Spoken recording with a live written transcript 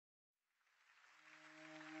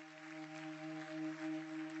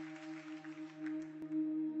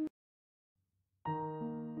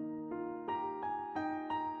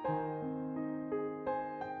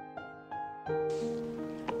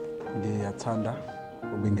ngiyathanda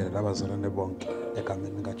ukubingelela abazalwane bonke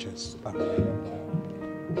egameni likaJesu. Amen.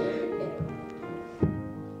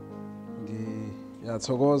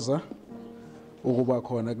 Ngiyathokoza ukuba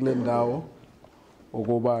khona kule ndawo,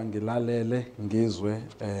 ukuba ngilalele ngizwe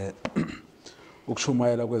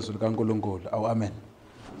ukushumayela kwezwi likaNkulunkulu. Amen.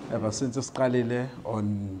 Ever since siqalile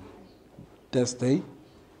on Thursday,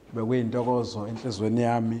 bekuyintokozo enhlizweni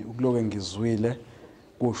yami ukuloke ngizwile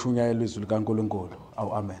kushunyayela izwi likaNkulunkulu.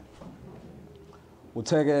 Amen.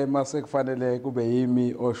 Utheke mase kufanele kube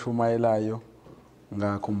yimi oshumayelayo,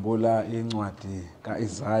 ngakhumbula incwadi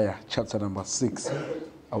kaIsaiah chapter number 6.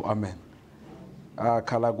 Amen.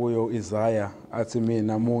 Akhala kuyo Isaiah athi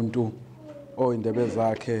mina muntu oyindebe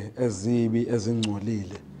zakhe ezibi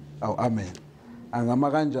ezingcolile. Amen.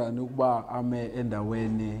 Angama kanjani ukuba ame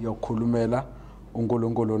endaweni yokukhulumela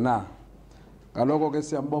uNkulunkulu na? Ngaloko ke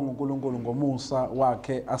siyambonga uNkulunkulu ngomusa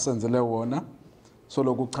wakhe asenzele wona,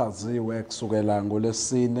 solokuchaziwe kusukela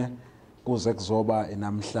ngolesine kuze kuzoba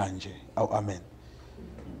namhlanje. Amen.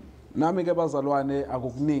 Nami ke bazalwane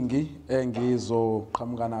akukuningi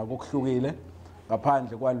engizoqhamukana okuhlukile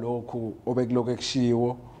ngaphandle kwalokhu obekuloke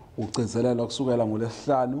kushiwo ugcizelela kusukela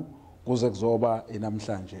ngolesihlanu kuze kuzoba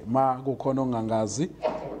namhlanje. Ma kukhona ongangazi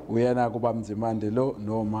uyena kuba Nzimande lo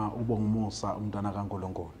noma ubongumusa umntwana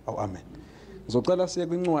kaNkulunkulu. Amen. Ngizocela siye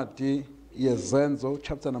kwincwadi yezenzo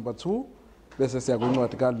chapter number 2 bese siya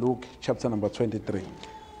kwincwadi kaLuke chapter number 23.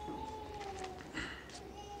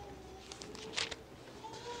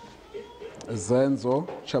 Zenzo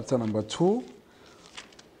chapter number 2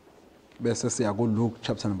 bese siya kuLuke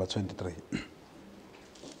chapter number 23.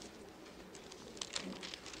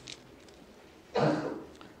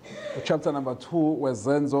 Chapter number 2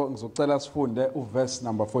 wezenzo ngizocela sifunde uverse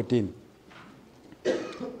number 14.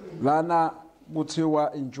 Lana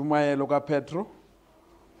kuthiwa injumayelo kaPetro,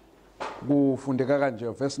 kufundeka kanje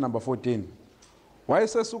verse number 14.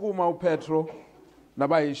 Wayesesukuma uPetro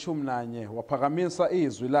nabayishumi nanye waphakamisa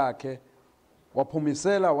izwi lakhe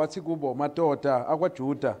waphumisela wathi kubo madoda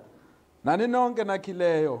akwaJuda nani nonke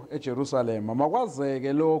nakhileyo eJerusalema,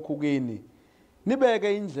 makwazeke lokhu kini,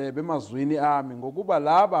 nibeke indlebe emazwini ami, ngokuba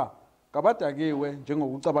laba kabadakiwe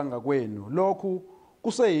njengokucabanga kwenu. Lokhu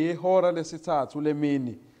kuseyihora lesithathu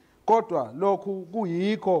lemini, kodwa lokhu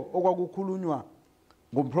kuyikho okwakukhulunywa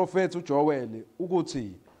ngumprofeti uJoel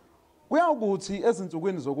ukuthi kuyakuthi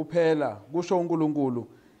ezinsukwini zokuphela kusho uNkulunkulu,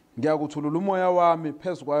 ngiyakuthulula umoya wami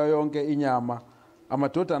phezu kwayo yonke inyama,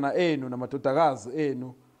 amadodana enu namadodakazi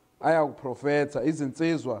enu ayakuprofetha,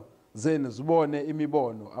 izinsizwa zenu zibone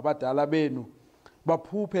imibono, abadala benu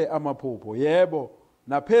baphuphe amaphupho. Yebo,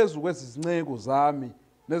 naphezu kwezinceku zami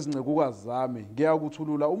nezincekukazi zami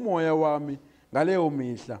ngiyakuthulula umoya wami ngaleyo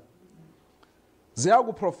mihla.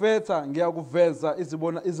 Ziyakuprofetha, ngiyakuveza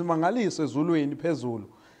izimangaliso ezulwini phezulu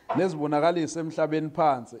nezibonakaliso emhlabeni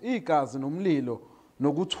phansi, igazi nomlilo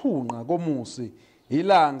nokuthunqa komusi.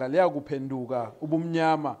 Ilanga liyakuphenduka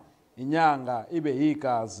ubumnyama, inyanga ibe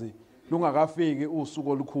igazi, lungakafiki usuku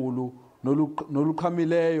olukhulu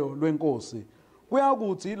noluqhamileyo lwenkosi.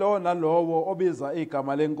 Kuyakuthi lowo nalowo obiza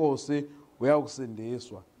igama lenkosi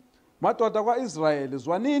uyakusindiswa. Madoda kwaIsrayeli,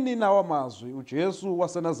 zwanini nawo amazwi uJesu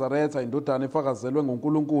waseNazaretha, indodana efakazelwe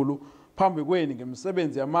nguNkulunkulu phambi kwenu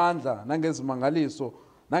ngemisebenzi yamandla nangezimangaliso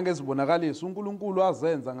nangezibonakaliso uNkulunkulu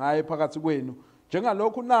azenza ngaye phakathi kwenu,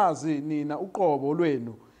 njengalokhu nazi nina uqobo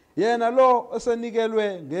lwenu. Yena lo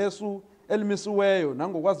esenikelwe ngesu elimisiweyo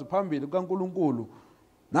nangokwazi phambili kukaNkulunkulu,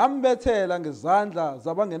 nambethela ngezandla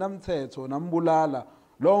zabangenamthetho nambulala,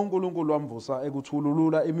 lo uNkulunkulu wamvusa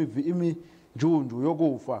ekuthululula iminjunju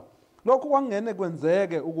yokufa. Lokhu kwangene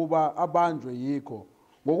kwenzeke ukuba abanjwe yikho,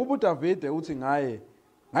 ngokuba uDavide uthi ngaye,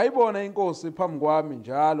 ngayibona inkosi phambi kwami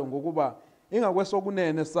njalo ngokuba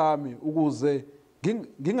ingakwesokunene sami, ukuze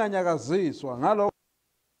nginganyakaziswa. Ngalokho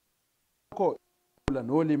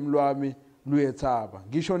nolimi lwami luyethaba,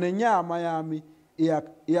 ngisho nenyama yami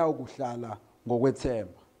iyawukuhlala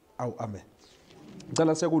ngokwethemba. Amen.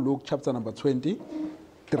 Ngicela sekuLuke chapter number 23.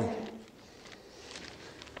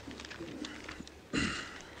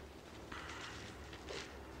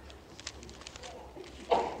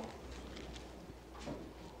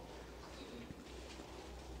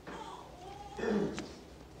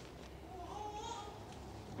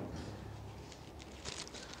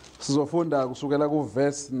 Sizofunda kusukela ku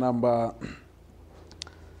verse number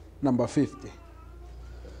 50.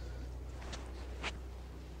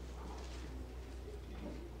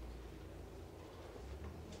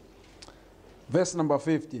 Verse number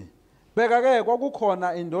 50. Beka-ke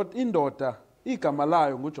kwakukhona indoda igama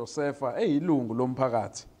layo nguJosefa eyilungu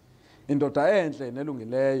lomphakathi, indoda enhle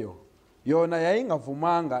nelungileyo. Yona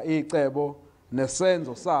yayingavumanga icebo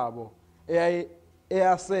nesenzo sabo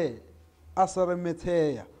eyase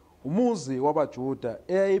Asaremetheya, umuzi wabaJuda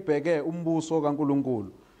eyayibheke umbuso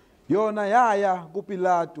kaNkulunkulu. Yona yaya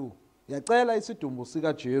kuPilatu yacela isidumbu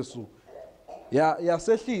sikaJesu,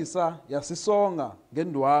 yasehlisa yasisonga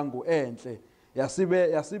ngendwangu enhle,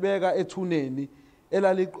 yasibeka ethuneni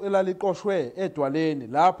elaliqoshwe edwaleni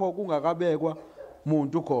lapho kungakabekwa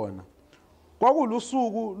muntu khona.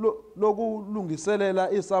 Kwakulusuku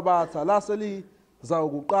lokulungiselela iSabatha laseliza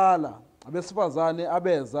ukuqala. Abesifazane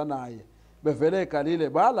abeza naye bevele eGalile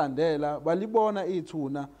balandela, balibona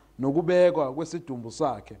ithuna nokubekwa kwesidumbu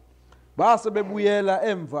sakhe. Base bebuyela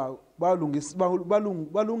emva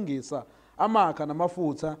balungisa amakha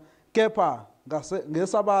namafutha, kepha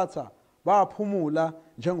ngeSabatha baphumula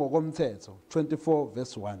njengokomthetho. 24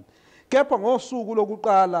 verse 1. Kepha ngosuku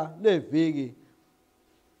lokuqala leviki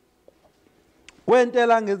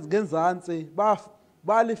kwentela ngenzansi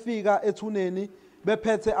balifika ethuneni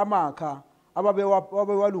bephethe amakha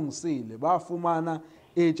ababewalungisile, bafumana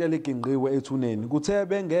itshe liginqiwe ethuneni. Kuthe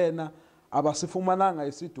bengena abasifumananga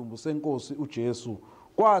isidumbu senkosi uJesu.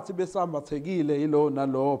 Kwathi besambathekile yilo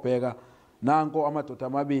nalowo, bheka nanko amadoda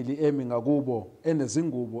amabili emi ngakubo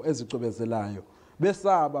enezingubo ezicwebezelayo.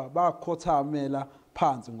 Besaba bakhothamela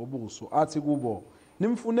phansi ngobuso, athi kubo,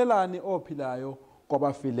 nimfunelani ophilayo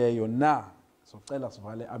kwabafileyo na? Socela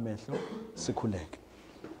sivale amehlo sikhuleke.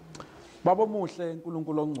 Baba omuhle,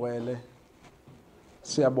 uNkulunkulu ongcwele,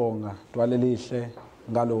 siyabonga dwale lihle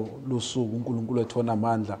ngalo lusuku uNkulunkulu wethu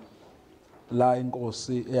onamandla, la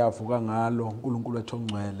inkosi eyavuka ngalo uNkulunkulu wethu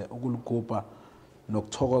ongcwele, ukulugubha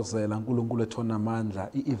nokuthokozela uNkulunkulu wethu onamandla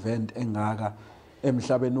i-event engaka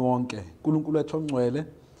emhlabeni wonke. uNkulunkulu wethu ongcwele,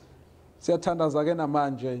 siyathandaza ke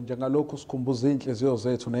namanje njengalokhu sikhumbuza inhliziyo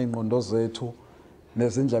zethu nezingqondo zethu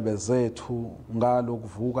nezindlebe zethu ngalo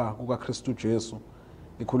kuvuka kukaKristu Jesu.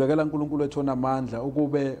 Ngikhulekela uNkulunkulu wethu onamandla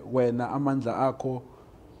ukube wena amandla akho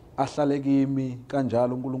ahlale kimi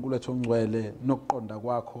kanjalo uNkulunkulu wethu ongcwele, nokuqonda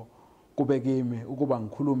kwakho kube kimi ukuba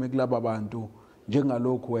ngikhulume kulaba bantu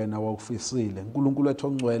njengalokhu wena wakufisile. uNkulunkulu wethu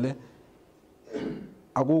ongcwele,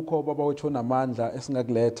 akukho baba wethu onamandla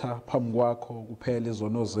esingakuletha phambi kwakho kuphela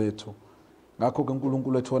izono zethu. Ngakho ke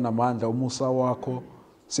uNkulunkulu wethu onamandla, umusa wakho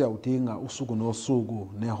siyawudinga usuku nosuku,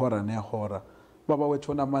 nehora nehora. Baba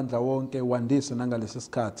wethu onamandla wonke, wandise nangalesi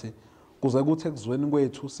sikhathi kuze kuthi ekuzweni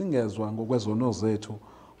kwethu singezwa ngokwezono zethu,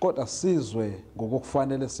 kodwa sizwe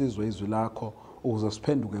ngokufanele sizwe izwi lakho ukuze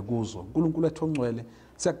siphenduke kuzo. uNkulunkulu wethu ongcwele,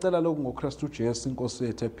 siyacela lokhu ngoKristu Jesu inkosi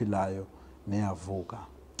yethu ephilayo neyavuka.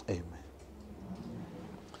 Amen.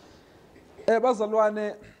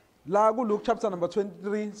 Bazalwane, la kuLuke chapter number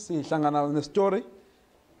 23 sihlangana nestory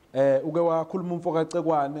uke wakhuluma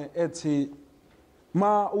umfokacekwane ethi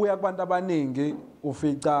ma uya kubantu abaningi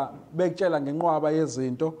ufica bekutshela ngenqwaba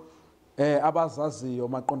yezinto abazaziyo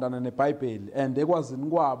maqondana neBhayibheli, and ekwazini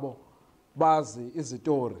kwabo bazi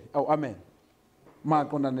izitori. Amen.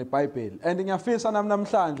 Maqondana neBhayibheli. And ngiyafisa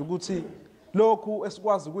namhlanje ukuthi lokhu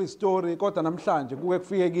esikwazi kuyistory, kodwa namhlanje kuke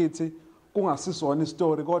kufike kithi kungasisona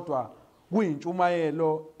istory kodwa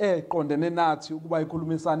kuyintshumayelo eqondene nathi ukuba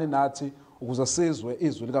ikhulumisane nathi ukuze sizwe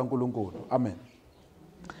izwi likaNkulunkulu. Amen.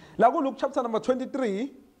 La kuLuke chapter number 23,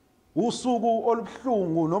 usuku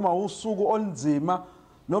olubuhlungu noma usuku olunzima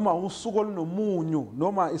noma usuku olunomunyu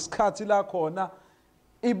noma isikhathi la khona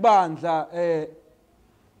ibandla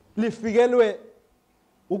lifikelwe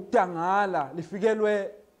ukudangala,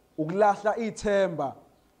 lifikelwe ukulahla ithemba.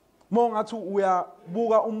 Mongathi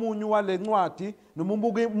uyabuka umunyu wale ncwadi noma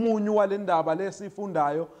ubuka umunyu wale ndaba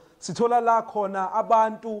lesifundayo, sithola la khona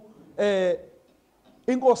abantu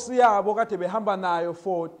inkosi yabo kade behamba nayo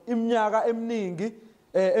for iminyaka eminingi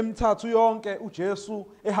emithathu yonke, uJesu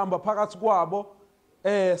ehamba phakathi kwabo,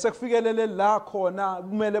 sekufikelele la khona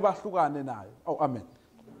kumele bahlukane nayo. Amen.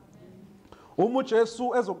 Uma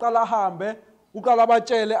uJesu ezoqala ahambe, uqala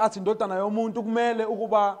abatshele athi indodana yomuntu kumele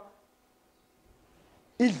ukuba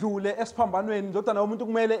idlule esiphambanweni, indodana yomuntu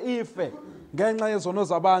kumele ife ngenxa yezono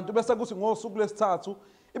zabantu, bese kuthi ngosuku lesithathu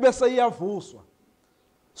ibese iyavuswa.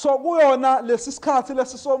 So kuyona lesi sikhathi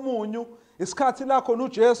lesisomunyu, isikhathi la khona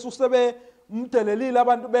uJesu sebe umdelelile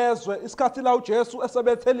abantu bezwe, isikhathi la uJesu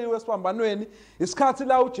esebetheliwe esiphambanweni, isikhathi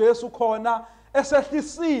la uJesu khona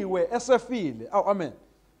esehlisiwe esefile. Amen.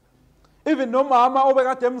 Even nomama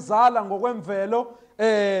obekade emzala ngokwemvelo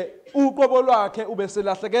uqobo lwakhe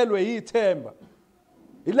ubeselahlekelwe yithemba.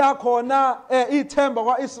 Ila khona ithemba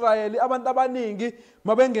kwaIsrayeli abantu abaningi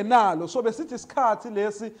mabengenalo, so besithi isikhathi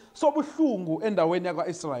lesi sobuhlungu endaweni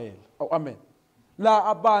yakwaIsrayeli. Amen. La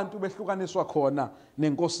abantu behlukaniswa khona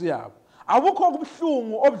nenkosi yabo. Abukho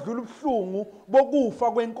ubuhlungu obudlula ubuhlungu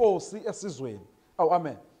bokufa kwenkosi esizweni.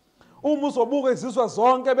 Amen. Uma uzobuka izizwe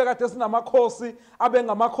zonke bekade sinamakhosi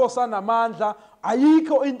abengamakhosi anamandla,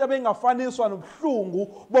 ayikho into ebengafaniswa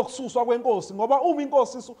nobuhlungu bokususwa kwenkosi, ngoba uma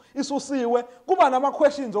inkosi isusiwe kuba nama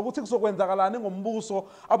questions ukuthi kuzokwenzakalani ngombuso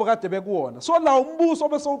abakade bekuwona. So la umbuso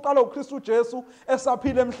bese uqala uKristu Jesu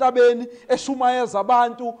esaphila emhlabeni eshumayeza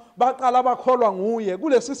abantu baqala bakholwa nguye.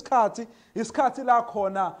 Kulesi sikhathi isikhathi la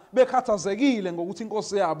khona bekhathazekile ngokuthi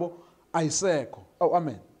inkosi yabo ayisekho. Oh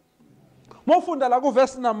amen. Mofunda la ku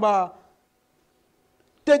verse number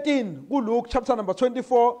 13 kuLuke chapter number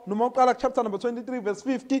 24 noma uqala chapter number 23 verse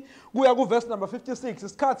 50 kuya ku verse number 56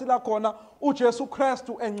 isikhathi la khona uJesu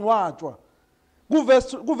Kristu engcwatshwa.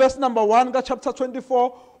 Ku verse number 1 ka chapter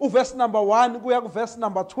 24 uverse number 1 kuya ku verse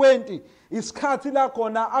number 20 isikhathi la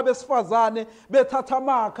khona abesifazane bethatha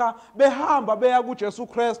amakha behamba beya kuJesu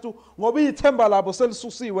Kristu ngoba ithemba labo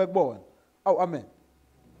selisusiwe kubona. Aw amen.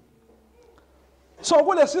 So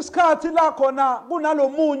kulesi sikhathi la khona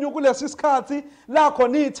kunalomunyu, kulesi sikhathi la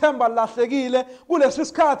khona ithemba lahlekile, kulesi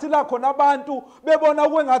sikhathi la khona abantu bebona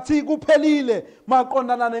kwengathi kuphelile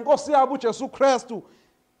maqondana nenkosi yabo uJesu Kristu.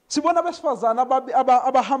 Sibona besifazana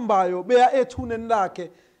abahambayo beya ethuneni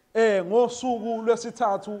lakhe ngosuku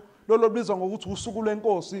lwesithathu lolobizwa ngokuthi usuku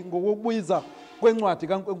lwenkosi ngokubuyiza kwencwadi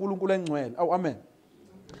kaNkulunkulu engcwele. Aw amen.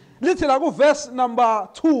 Lithi la ku verse number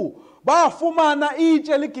 2 bafumana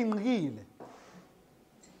itshe liginqikile.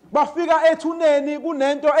 Bafika ethuneni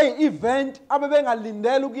kunento event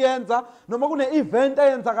abebengalindele ukuyenza noma kune event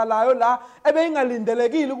eyenzakalayo la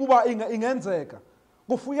ebeyingalindelekile kuba ingenzeka.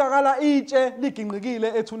 Kufikakala itshe liginqikile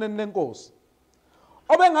ethuneni lenkosi.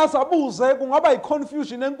 Obengazabuze kungaba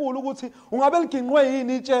iconfusion enkulu ukuthi ungabe liginqwe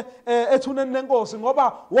yini itshe ethuneni lenkosi,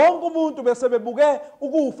 ngoba wonke umuntu bese bebuke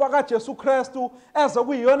ukufa kaJesu Kristu eze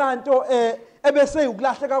kuyiyona into ebese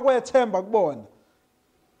ukulahleka kwethemba kubona.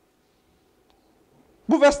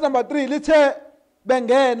 Verse number 3 lithe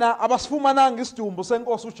bengena abasifumananga isidumbu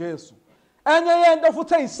senkosi uJesu. Enye yento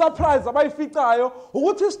futhi eyisurprise abayificayo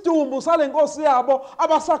ukuthi isidumbu salenkosi yabo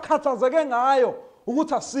abasakhathazeke ngayo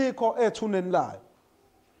ukuthi asikho ethuneni layo.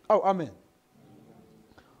 Aw amen.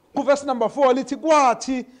 Verse number 4 lithi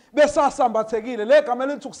kwathi besasambathekile. Le gama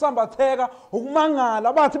lithi ukusambatheka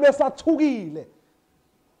ukumangala, bathi besathukile,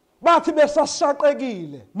 bathi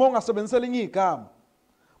besashaqekile mongasebenzisa linye igama.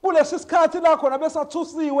 Kulesi sikhathi la khona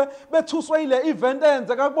besathusiwe bethuswe ile event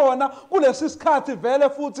eyenzeka kubona kulesi sikhathi vele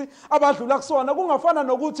futhi abadlula kusona. Kungafana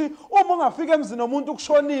nokuthi uma ungafika emzini omuntu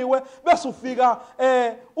kushoniwe bese ufika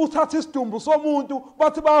uthatha isidumbu somuntu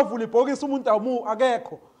bathi bayavula ibhokisi umuntu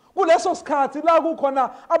akekho. Kuleso sikhathi la kukhona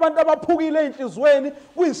abantu abaphukile einhlizweni,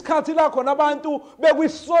 kuyisikhathi la khona abantu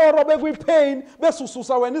bekwisoro bekwipain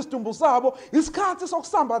besususa wena isidumbu sabo, isikhathi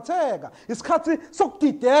sokusambatheka, isikhathi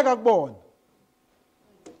sokudideka kubona.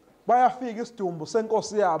 Bayafika isidumbu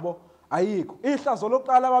senkosi yabo ayikho. Ihlazo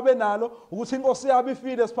lokuqala babenalo ukuthi inkosi yabo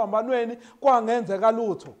ifile esiphambanweni kwangenzeka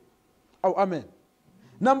lutho. Aw amen.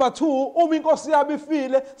 Number 2, uma inkosi yabo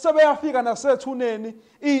ifile sebeyafika nasethuneni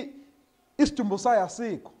isidumbu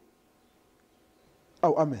sayasikho.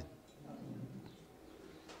 Aw amen.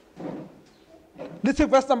 Lithi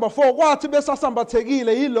verse number 4 kwathi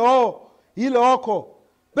besasambathekile yilokho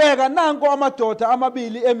bheka nanko amadoda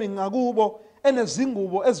amabili emingakubo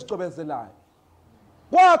enezingubo ezicwebezelayo.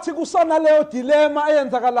 Kwathi kusana leyo dilemma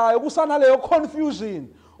eyenzakalayo, kusana leyo confusion,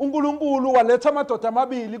 uNkulunkulu waletha amadoda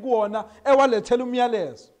amabili kuona ewalethela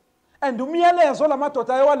umyalezo. And umyalezo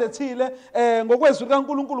lamadoda ayewalethile ngokwezwi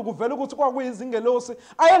kaNkulunkulu kuvela ukuthi kwakuyizingelosi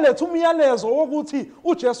ayeletha umyalezo wokuthi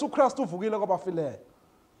uJesu Kristu uvukile kwabafileyo.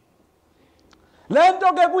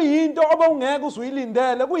 Lento ke kuyinto obungeke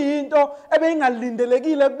uzuyilindele, kuyinto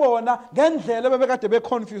ebeyingalindelekile kubona ngendlela bebekade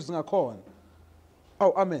beconfused ngakhona.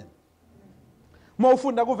 Aw amen.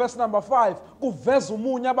 Mawufunda ku verse number 5 kuveza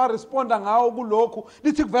umunye abaresponda ngawo kulokhu.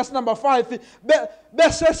 Lithi ku verse number 5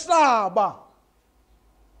 besesaba.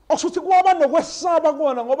 Okushuthi kwaba nokwesaba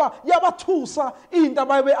kuona ngoba yabathusa into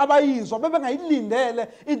abayizwa bebengayilindele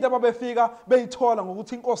into ababefika beyithola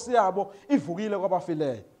ngokuthi inkosi yabo ivukile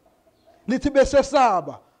kwabafileyo. Lithi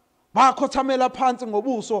besesaba bakhothamela phansi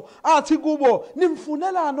ngobuso athi kubo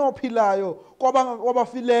nimfunelani ophilayo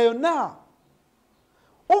kwabafileyo na?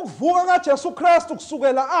 Ukuvuka kaJesu Kristu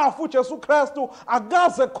kusukela afu uJesu Kristu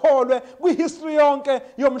akaze kholwe kwihistory yonke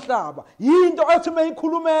yomhlaba. Yinto ethi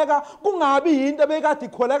meyikhulumeka kungabi into ebekade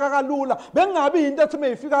ikholeka kalula, bengabi into ethi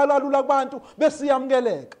meyifika kalula kubantu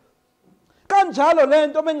besiyamkeleka. Kanjalo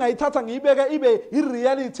lento bengayithatha ngiyibeke ibe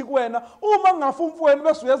ireality kuwena. Uma ngafumfweni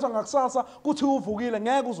bese uyezwa ngakusasa kuthi uvukile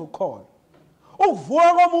ngeke uzukholwa.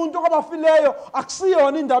 Ukuvuka komuntu kwabafileyo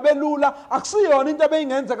akusiyona indaba elula, akusiyona into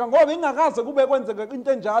ebeyingenzeka ngoba ingakaze kube kwenzeka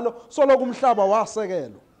into enjalo soloku umhlaba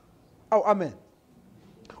wasekelwa. Aw amen.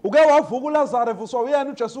 uke wavuka uLazaro evuswa uyena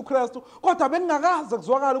uJesu Kristu, kodwa bengingakaze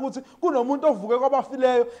kuzwakala ukuthi kunomuntu ovuke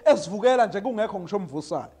kwabafileyo esivukela nje kungekho ngisho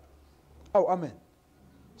umvusayo. Oh amen.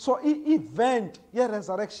 So event ye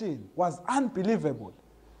resurrection was unbelievable.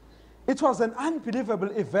 It was an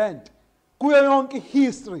unbelievable event kuyo yonke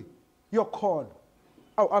history yokholo.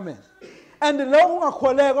 Oh amen. And lokho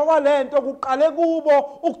ungakholeka kwalento kuqale kubo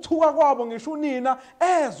ukuthuka kwabo ngisho unina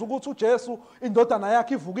eza ukuthi uJesu indodana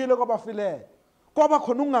yakhe ivukile kwabafileyo. Kwaba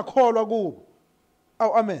khona ungakholwa kubo.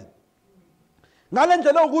 Oh amen. Ngale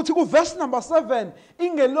ndlela ukuthi ku verse number 7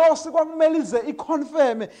 ingelosi kwakumele ize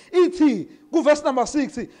iconfirm ithi ku verse number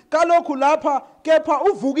 6 kalokhu lapha kepha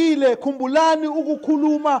uvukile khumbulani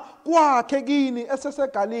ukukhuluma kwakhe kini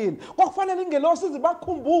eseseGalile. Kwakufanele ingelosi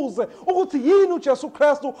izibakhumbuze ukuthi yini uJesu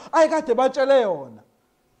Kristu ayekade batshele yona.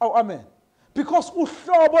 Oh amen. Because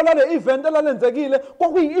uhlobo lale event elalenzekile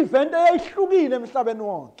kwakuyi event eyayihlukile emhlabeni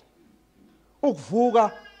wonke.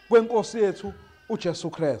 Ukuvuka kwenkosi yethu uJesu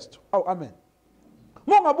Kristu. Oh amen.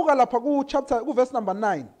 Mongabuka lapha ku chapter ku verse number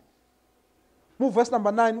 9. Move verse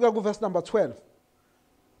number 9 kuya ku verse number 12.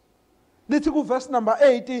 Lithi ku verse number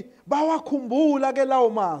 8 bawakhumbula ke lawo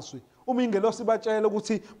mazwi uma ingelosi batshela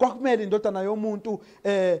ukuthi kwakumele indodana yomuntu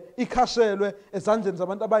ikhashelwe ezandleni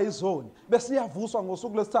zabantu abayizoni bese iyavuswa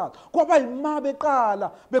ngosuku lesithathu. Kwaba yima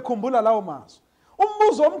beqala bekhumbula lawo mazwi.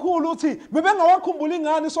 Umbuzo omkhulu uthi bebengawakhumbula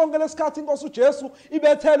ingani sonke lesikhathi inkosi uJesu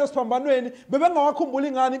ibethele esiphambanweni, bebengawakhumbula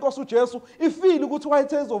ingani inkosi uJesu ifile ukuthi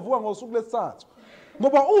wayethe izovuka ngosuku lesithathu.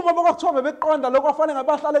 Ngoba uma bakuthiwa beqonda lokho afanele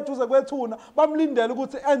ngabahlala eduze kwethuna bamlindele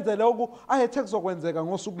ukuthi enze lokho ayethe kuzokwenzeka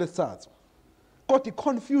ngosuku lesithathu. Kodwa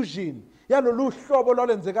iconfusion yalolu hlobo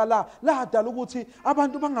lolenzeka la ladala ukuthi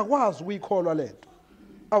abantu bangakwazi ukuyikholwa lento.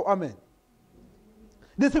 Aw amen.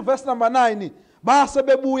 This verse number 9 base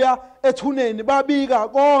bebuya ethuneni babika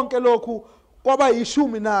konke lokhu kwaba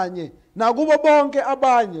yishumi nanye nakubo bonke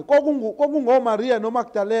abanye kwakungoMaria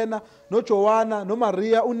noMagdalena noJohana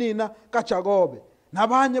noMaria unina kaJakobe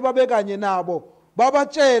nabanye babekanye nabo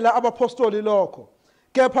babatshela abapostoli lokho.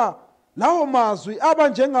 Kepha lawo mazwi aba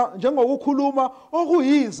njengokukhuluma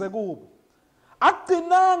okuyize kubo.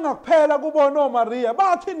 Akugcinanga kuphela kubona oMaria,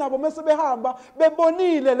 bathi nabo mase behamba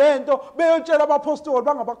bebonile lento beyotshela abapostoli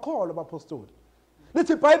bangabakholwa abapostoli.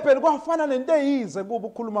 Lithi iBhayibheli kwafana nento eyize kubo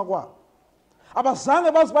ukukhuluma kwabo.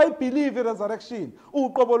 Abazange bazi bayibelieve iresurrection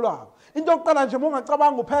uqobo lwabo. Into yokuqala nje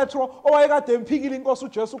ungacabanga uPetro owayekade emphikile inkosi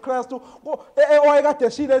uJesu Kristu owayekade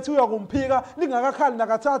eshile ethi uyakumphika lingakakhali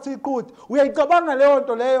nakathatha iqhudi. Uyayicabanga leyo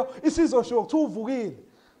nto leyo isizosho ukuthi uvukile.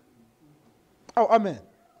 Oh amen.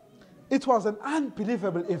 It was an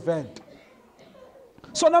unbelievable event.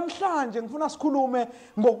 So namhlanje ngifuna sikhulume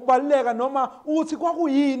ngokubaleka noma uthi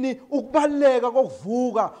kwakuyini ukubaleka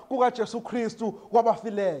kokuvuka kukaJesu Kristu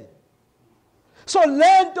kwabafileyo. So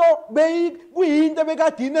lento kuyinto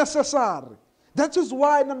bekade necessary. That is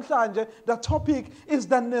why namhlanje the topic is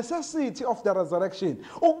the necessity of the resurrection.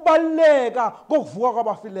 Ukubaleka kokuvuka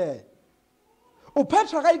kwabafileyo.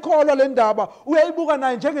 uPetro akayikholwa le ndaba uyayibuka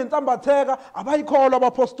naye njengentambatheka abayikholwa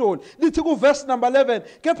abapostoli. Lithi ku verse number 11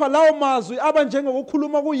 kepha lawo mazwi aba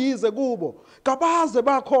njengokukhuluma kuyize kubo kabaze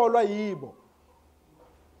bakholwa yibo.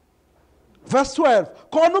 Verse 12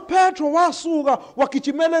 khona uPetro wasuka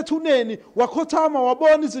wagijimela ethuneni wakhothama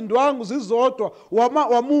wabona izindwangu zizodwa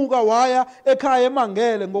wamuka waya ekhaya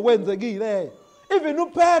emangele ngokwenzekile. Even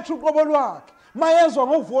uPetro uqobo lwakhe mayezwa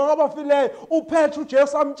ngokuvuka kwabafileyo uPetro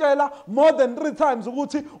uJesu amtshela more than 3 times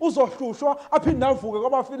ukuthi uzohlushwa aphinde avuke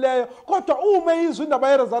kwabafileyo, kodwa uma izwi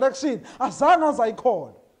indaba ye resurrection azange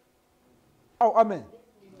azayikholwa. Aw amen.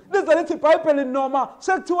 Lize lithi iBhayibheli noma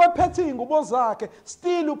sekuthiwe ephethe ingubo zakhe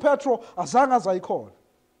still uPetro azange azayikholwa.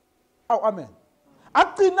 Aw amen.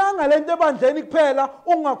 Akugcinanga lento ebandleni kuphela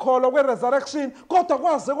ungakholwa kwe resurrection, kodwa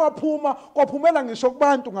kwaze kwaphumela ngisho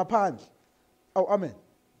kubantu ngaphandle. Aw amen.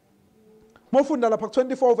 Mofunda lapha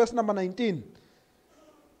 24 verse number 19.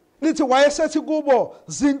 Lithi wayesethi kubo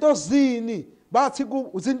zinto zini, bathi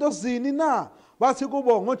zinto zini na, bathi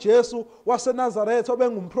kubo ngoJesu waseNazaretha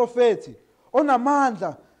obengumprofeti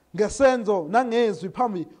onamandla ngesenzo nangezwi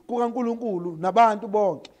phambi kukaNkulunkulu nabantu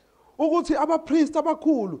bonke, ukuthi abapriest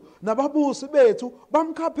abakhulu nababusi bethu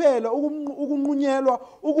bamkhaphela ukunqunyelwa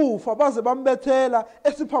ukufa baze bambethela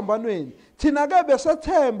esiphambanweni. Thina ke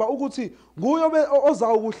besethemba ukuthi nguye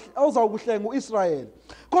ozawukuhlenga uIsrael.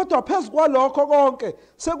 Kodwa phezukwalokho konke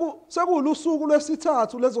sekulusuku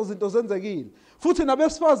lwesithathu lezo zinto zenzekile. Futhi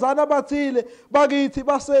nabesifazana abathile bakithi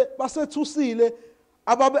basethusile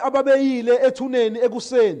ababeyile ethuneni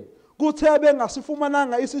ekuseni. Kuthe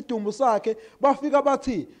bengasifumananga isidumbu sakhe bafika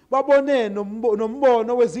bathi babone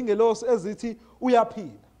nombono wezingelosi ezithi uyaphila.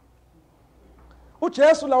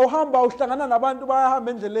 uJesu la uhamba uhlangana nabantu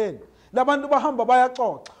bayahamba endleleni. Labantu bahamba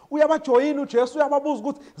bayaxoxa. Uyabajoyina uJesu uyababuza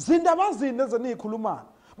ukuthi zindaba zini ezenikhulumana.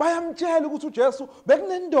 Bayamtshela ukuthi uJesu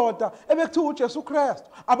bekunendoda ebekuthiwa uJesu Kristu.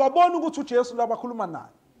 Ababona ukuthi uJesu labakhuluma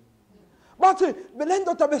naye. Bathi le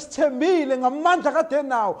ndoda besithembile ngamandla kade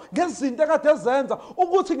nawo ngezinto ekade ezenza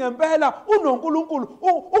ukuthi ngempela unoNkulunkulu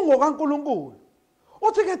ungokaNkulunkulu.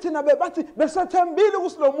 Uthi ke thina bathi besethembile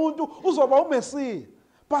ukuthi lo muntu uzoba uMesiya.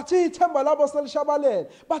 Bathi ithemba labo selishabalele.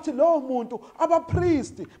 Bathi lo muntu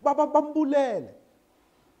abapriesti bambulele.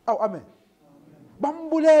 Amen.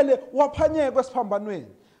 Bambulele waphanyeka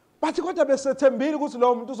esiphambanweni. Bathi kodwa besethembile ukuthi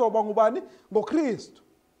lo muntu uzoba ngubani? NgoKristu.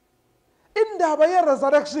 Indaba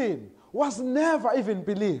ye-resurrection was never even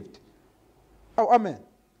believed. Amen.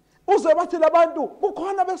 Uze bathi labantu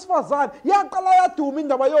kukhona besifazane yaqala yaduma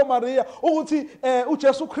indaba yoMaria ukuthi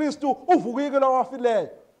uJesu Kristu uvukile kwabafileyo.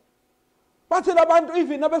 Bathi labantu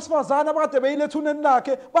even abesifazane abakade beyile ethuneni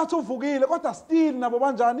lakhe bathi uvukile kodwa still nabo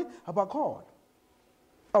banjani abakholwa.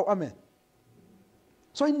 Amen.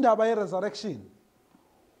 So indaba ye-resurrection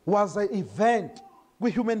was an event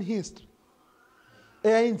kwi-human history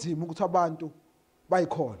eyayinzima ukuthi abantu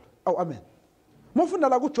bayikholwe. Amen. Mufunda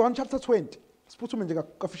la kuJohn chapter 20. Siphuthume nje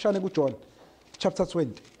kafishane kuJohn chapter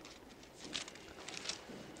 20.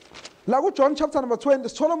 La kuJohn chapter number 20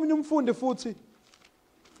 sithola umunye umfundi futhi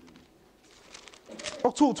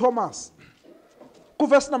okuthiwa Thomas. Ku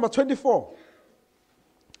verse number 24.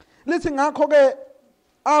 Lithi ngakho ke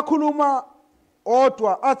akhuluma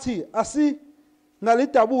odwa athi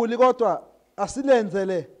ngalidabuli kodwa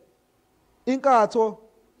asilenzele inkatho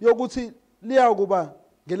yokuthi liyakuba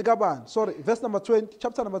ngelikabani. Sorry, verse number 20,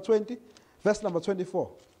 chapter number 20, verse number 24.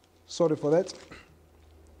 Sorry for that.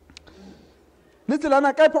 Lithi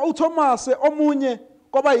lana kepha uThomas omunye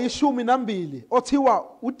kwaba yishumi nambili othiwa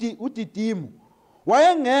uDidimu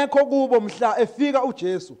wayengekho kubo mhla efika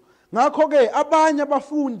uJesu. Ngakho ke abanye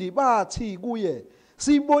abafundi bathi kuye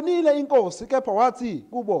siyibonile inkosi, kepha wathi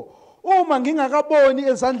kubo uma ngingakaboni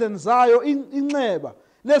ezandleni zayo inxeba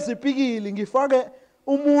lezipikili ngifake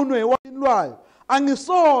umunwe walwayo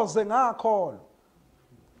angisoze ngakholwa.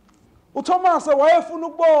 uThomas wayefuna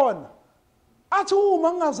ukubona, athi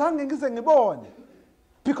uma ngingazange ngize ngibone,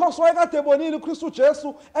 because wayekade ebonile uKristu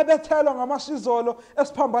Jesu ebethelwa ngamashizolo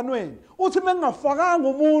esiphambanweni. Uthi mengingafakanga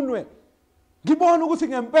umunwe ngibona ukuthi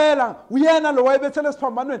ngempela uyena lo wayebethele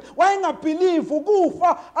esiphambanweni, wayengabelieve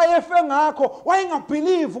ukufa ayefe ngakho,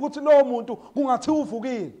 wayengabelieve ukuthi lo muntu kungathi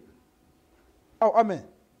uvukile. Amen.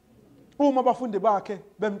 Uma abafundi bakhe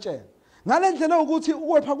bemtshela ngalendlela ukuthi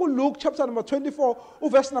uwepha kuLuke chapter number 24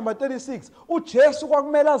 uverse number 36 uJesu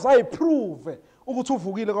kwakumele azayiprove ukuthi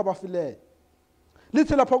uvukile kwabafileyo.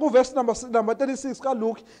 Lithi lapha kuverse number 36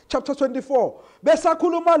 kaLuke chapter 24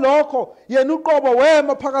 besakhuluma lokho yena uqobo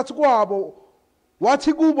wema phakathi kwabo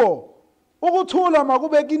wathi kubo ukuthula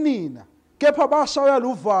makube kinina, kepha bashaya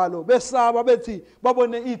luvalo besaba bethi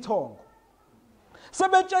babone ithongo.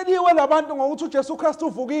 Sebetsheliwe labantu ngokuthi uJesu Kristu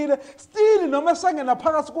uvukile, still noma sengena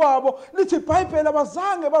phakathi kwabo lithi iBhayibheli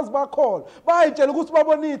abazange bazibakholwa, bayitshela ukuthi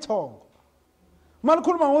babone ithongo.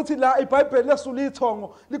 Malikhuluma ngokuthi la iBhayibheli lesula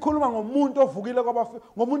ithongo likhuluma ngomuntu ovukile kwabafileyo,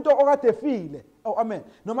 ngomuntu okade efile. Amen.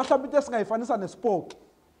 Noma mhlawumbe into esingayifanisa nespoke.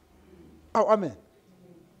 Amen.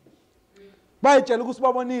 Bayitshela ukuthi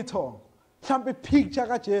babone ithongo, mhlawumbe ipicture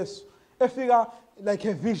kaJesu efika like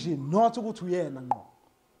a vision, not ukuthi uyena ngqo.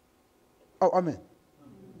 Amen.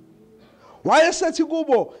 Wayesethi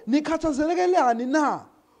kubo nikhathazelekelani na?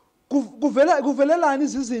 Kuvelelani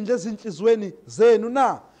izindle ezinhlizweni zenu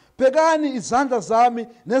na? Bhekani izandla zami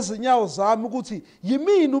nezinyawo zami ukuthi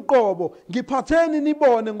yimini uqobo, ngiphatheni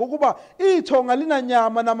nibone ngokuba ithonga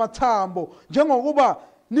linanyama namathambo njengokuba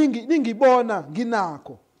ningibona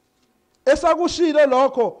nginakho. Esakushilo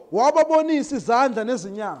lokho wababonisa izandla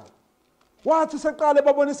nezinyawo. Wathi seqale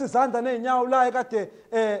babonisa izandla nezinyawo la ekade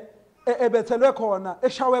ebethelwe khona,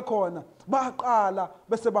 eshawe khona, baqala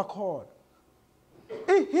bese bakholwa.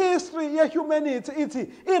 I-history ye-humanity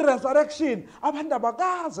ithi i-resurrection abantu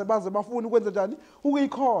abakaze baze bafuna ukwenza njani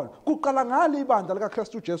ukuyikholwa. Kuqala ngalo ibandla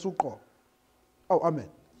likaKristu Jesu uqobo. Amen.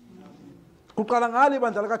 Kuqala ngalo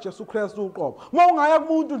ibandla likaJesu Kristu uqobo. Uma ungaya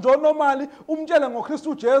kumuntu nje normally umtshele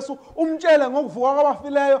ngoKristu Jesu, umtshele ngokuvuka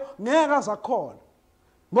kwabafileyo, ngeke azakholwa.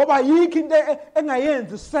 Ngoba yikho into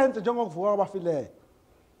engayenzi sense njengokuvuka kwabafileyo.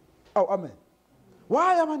 Amen.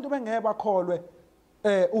 Why abantu bengeke bakholwe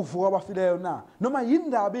uvuka kwabafileyo na? Noma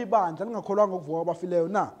yindaba ibandla lingakholwa ngokuvuka kwabafileyo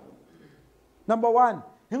na? Number 1,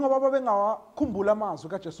 ingoba bengawakhumbula amazwi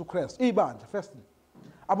kaJesu Kristu. Ibandla firstly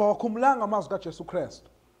abawakhumbulanga amazwi kaJesu Kristu.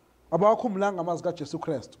 Abawakhumbulanga amazwi kaJesu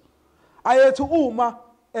Kristu. Ayethi uma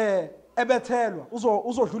ebethelwa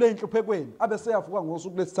uzodlula inhluphekweni abese yavuka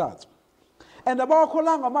ngosuku lesithathu. And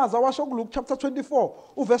abakholanga amazwi awasho kuLuke chapter 24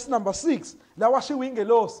 uverse number 6 la washiwa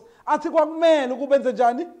ingelosi athi kwakumele ukubenze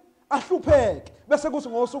njani ahlupheke bese kuthi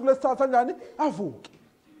ngosuku lesithathu kanjani avuke.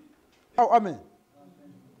 Amen.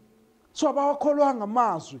 So abakholwanga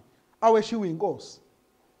amazwi aweshiwa inkosi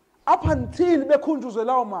up until bekhunjuzwe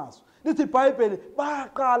lawo mazwi. Lithi iBhayibheli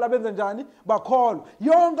baqala benze njani bakholwa.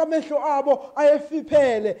 Yonke amehlo abo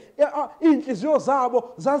ayefiphele, inhliziyo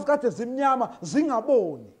zabo zazikade zimnyama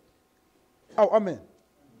zingaboni. Amen.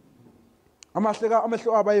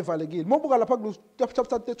 Amehlo abo ayevalekile. Mobuka lapha ku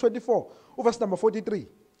chapter 24 uverse number 43.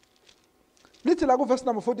 Lithi la ku verse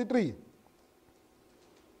number 43.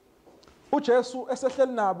 uJesu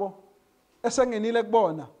esehleli nabo esengenile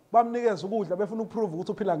kubona bamnikeza ukudla befuna ukuprove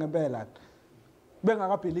ukuthi uphila ngempela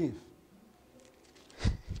bengaka believe.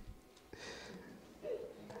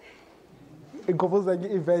 Inkovuza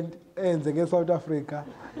nge-event enze nge-South Africa.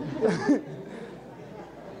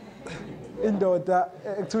 Indoda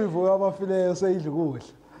ekuthiwa ivuka abafileyo seyidla ukudla.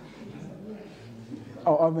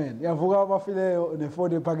 Amen. Yavuka abafileyo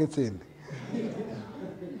nefoni ephaketheni.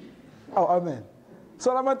 Amen.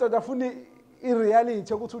 So lamandoda afuna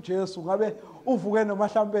ireality ukuthi uJesu ngabe uvuke noma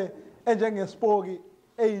mhlambe enjengespoki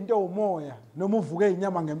eyinto umoya noma uvuke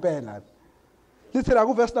inyama ngempela. Lithi la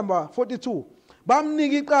ku verse number 42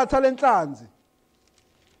 bamnika iqatha lenhlanzi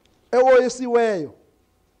ewoyisiweyo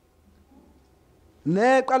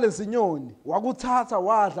neqa lezinyoni wakuthatha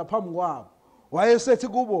wadla phambi kwabo wayesethi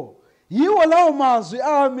kubo yiwo lawo mazwi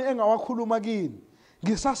ami engawakhuluma kini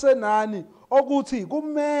ngisasenani okuthi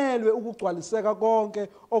kumelwe ukugcwaliseka konke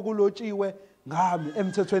okulotshiwe ngami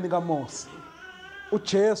emthethweni kaMose.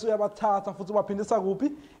 uJesu uyabathatha futhi ubaphindisa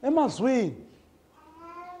kuphi emazwini.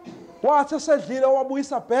 Wathi esedlile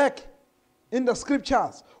wabuyisa back in the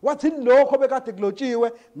scriptures wathi lokho bekade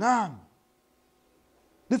kulotshiwe ngami.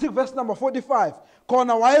 Lithi verse number 45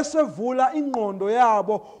 khona wayesevula ingqondo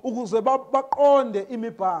yabo ukuze baqonde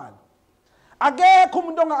imibhalo. Akekho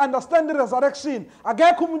umuntu onga-understand i-resurrection,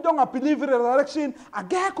 akekho umuntu onga-believe i-resurrection,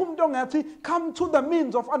 akekho umuntu ongathi come to the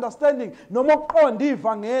means of understanding noma ukuqonda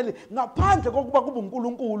ivangeli ngaphandle kokuba kube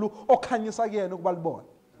uNkulunkulu okhanyisa kuyena ukuba libone.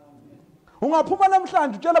 Ungaphuma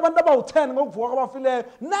namhlanje utshela abantu abawu-10 ngokuvuka kwabafileyo,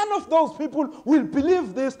 none of those people will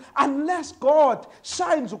believe this unless God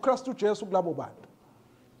shines uKristu Jesu kulabo bantu.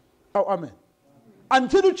 Amen.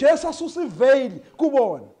 Until uJesu asusa iveil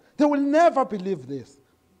kubona, they will never believe this.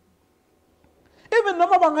 Even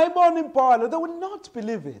noma bangayibona imbhalo, they will not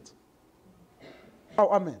believe it.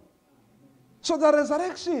 Amen. So the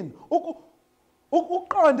resurrection,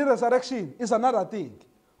 ukuqonda i-resurrection is another thing.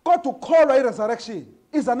 Kodwa ukukholwa i-resurrection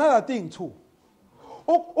is another thing too.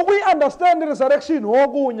 Ukuyi-understand i-resurrection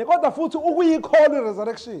okunye, kodwa futhi ukuyikholwa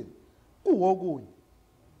i-resurrection kuwokunye.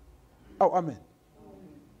 Amen.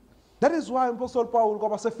 That is why Apostle Paul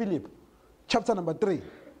kwabase-Philip chapter number 3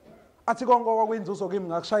 athi konke okwakuyinzuzo kimi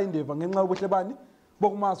ngakushaya indiva ngenxa yobuhle bani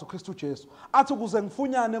bokumazi uKristu Jesu. Athi ukuze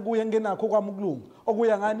ngifunyane kuye ngenakho kwami ukulunga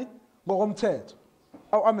okuya ngani ngokomthetho.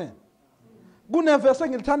 Amen. Kuneverse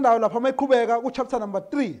engilithandayo lapha mayiqhubeka ku chapter number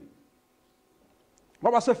 3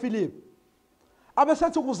 kwabase-Philip.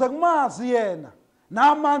 Abesethi ukuze kumazi yena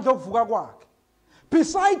namandla okuvuka kwakhe.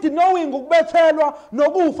 Beside knowing ukubethelwa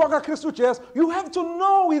nokufa kaKristu Jesu, you have to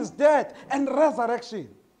know his death and resurrection.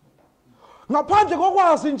 Ngaphandle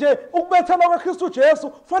kokwazi nje ukubethelwa kaKristu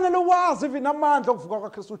Jesu, fanele wazi even amandla okuvuka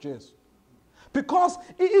kaKristu Jesu. Because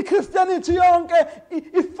iChristianity yonke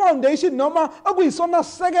ifoundation noma akuyisona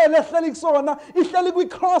sekele ehleli kusona, ihleli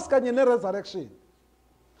kwi-cross kanye ne-resurrection.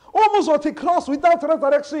 Uma uzothi cross without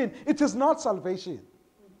resurrection, it is not salvation.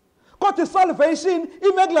 Kodwa salvation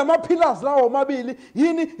ime kulama pillars lawo mabili,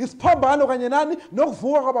 yini isiphambano kanye nani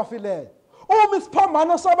nokuvuka kwabafileyo. Uma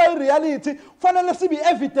isiphambano saba ireality, fanele sibe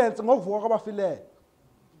evidence ngokuvuka kwabafileyo.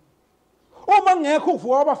 Uma ngekho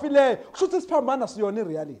ukuvuka kwabafileyo, kusho ukuthi isiphambano siyona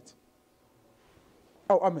ireality.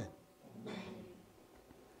 Amen.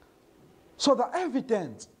 So the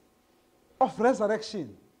evidence of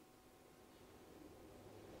resurrection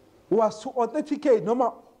was to authenticate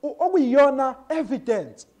noma okuyiyona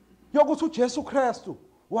evidence yokuthi uJesu Kristu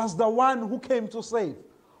was the one who came to save.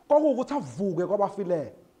 Kwakuwukuthi avuke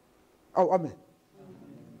kwabafileyo. Amen.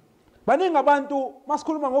 Baningi abantu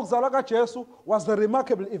masikhuluma ngokuzalwa kaJesu was the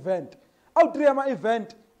remarkable event. Awu-3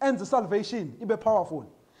 ama-event enza salvation ibe powerful.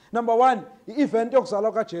 Number 1, i-event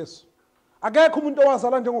yokuzalwa kaJesu. Akekho umuntu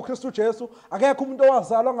owazalwa njengoKristu Jesu, akekho umuntu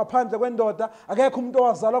owazalwa ngaphandle kwendoda, akekho umuntu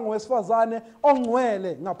owazalwa ngowesifazane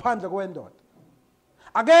ongcwele ngaphandle kwendoda.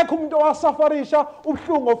 Akekho umuntu owasafarisha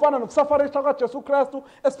ubuhlungu ofana nokusafarisha kaJesu Kristu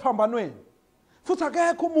esiphambanweni. Futhi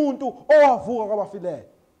akekho umuntu owavuka kwabafileyo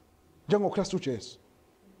njengoKristu Jesu.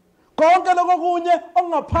 Konke lokunye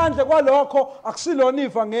okungaphandle kwalokho akusilona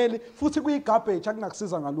ivangeli futhi kuyigarbage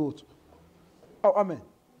akunakusiza ngalutho. Oh amen.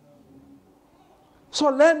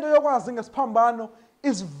 So lento yokwazi ngesiphambano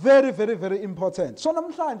is very very very important. So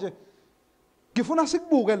namhlanje ngifuna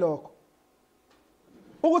sikubuke lokho.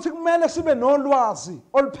 Ukuthi kumele sibe nolwazi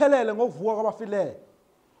oluphelele ngokuvuka kwabafileyo.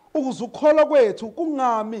 Ukuze ukukholwa kwethu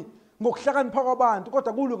kungami ngokuhlakanipha kwabantu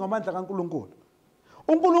kodwa kulu ngamandla kaNkulunkulu.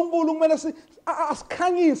 uNkulunkulu kumele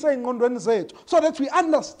asikhanyise ingqondweni zethu so that we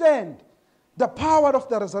understand the power of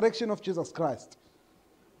the resurrection of Jesus Christ.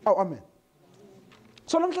 Oh amen.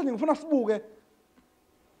 So namhlanje ngifuna sibuke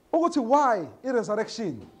ukuthi why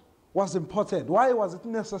i-resurrection was important, why was it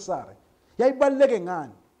necessary, yayibaluleke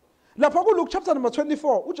ngani. Lapha kuLuke chapter number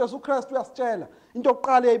 24 uJesu Christ uyasitshela into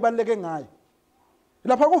yokuqala yayibaluleke ngayo.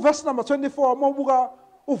 Lapha kuverse number 24 mawubuka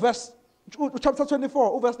chapter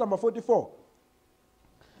 24 uverse number 44.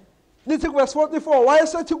 Lithi verse 44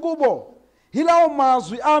 wayesethi kubo hilawo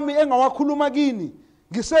mazwi ami engawakhuluma kini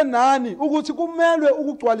ngisenani ukuthi kumelwe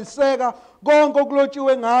ukugcwaliseka konke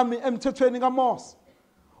okulotshiwe ngami emthethweni kaMose.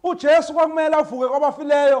 uJesu kwakumele avuke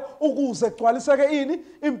kwabafileyo ukuze kugcwaliseke ini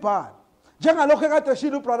imbhalo. Njengalokho ekade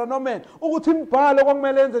eshilo ubrother Norman ukuthi imbhalo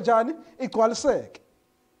kwakumele yenze njani igcwaliseke.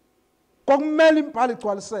 Kwakumele imbhalo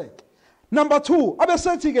igcwaliseke. Number 2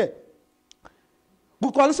 abesethi ke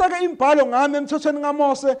kugcwaliseke imbhalo ngami emthethweni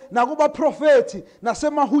kaMose nakuba profeti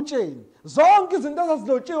nasemahutsheni. Zonke izinto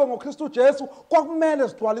ezazilotshiwe ngoKristu Jesu kwakumele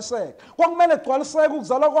zigcwaliseke. Kwakumele kugcwaliseke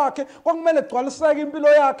ukuzalwa kwakhe, kwakumele kugcwaliseke impilo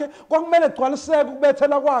yakhe, kwakumele kugcwaliseke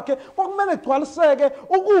ukubethela kwakhe, kwakumele kugcwaliseke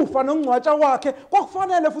ukufa nokungcwatshwa kwakhe,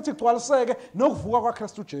 kwakufanele futhi kugcwaliseke nokuvuka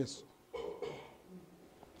kwaKristu Jesu.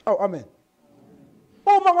 Oh amen.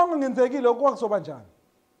 Uma kwangenzekile okwakuzoba njani?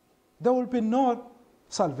 There will be no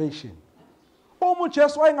salvation. Uma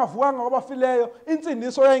uJesu wayengavukanga kwabafileyo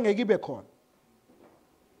insindiso yayingeke ibe khona.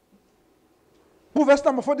 Kuverse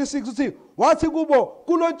number 46 uthi wathi kubo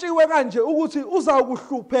kulotshiwe kanje ukuthi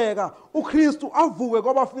uzawukuhlupheka uKristu avuke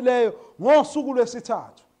kwabafileyo ngosuku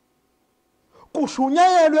lwesithathu.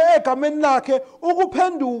 Kushunyayelwe egameni lakhe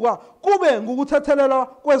ukuphenduka kube ngukuthethelelwa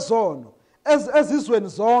kwezono ezizweni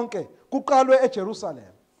zonke kuqalwe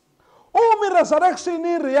eJerusalem. Uma i-resurrection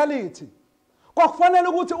i-reality kwakufanele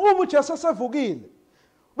ukuthi uma uJesu esevukile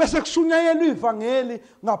bese kushunyayelwa ivangeli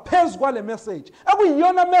ngaphezulu kwale message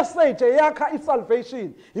ekuyiyona message eyakha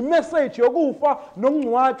isalvation, imessage yokufa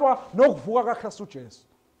nokungcwatshwa nokuvuka kaKristu Jesu.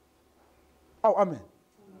 Oh amen.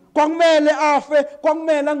 Kwakumele afe,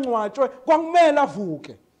 kwakumele angcwatshwe, kwakumele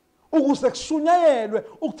avuke ukuze kushunyayelwe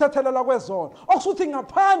ukuthethelelwa kwezono. Okusuthi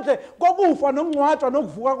ngaphandle kokufa nokungcwatshwa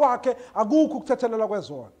nokuvuka kwakhe akukho ukuthethelelwa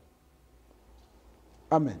kwezono.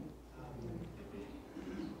 Amen.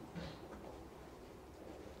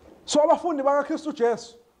 So abafundi bakaKristu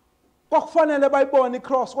Jesu kwakufanele bayibone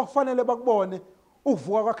iCross, kwakufanele bakubone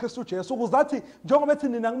ukuvuka kwaKristu Jesu ukuze athi njengoba ethi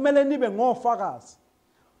nina kumele nibe ngofakazi.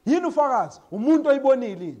 Yini ufakazi? Umuntu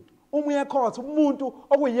oyibonile into. Uma uyekhotha umuntu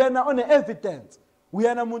okuyena one evidence,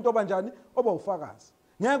 uyena umuntu obanjani oba ufakazi.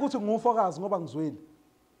 Ngeke ukuthi ngufakazi ngoba ngizwile.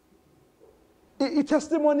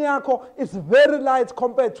 I-testimony yakho is very light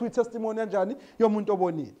compared to i-testimony kanjani yomuntu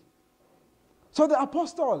obonile. So the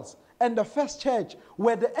apostles and the first church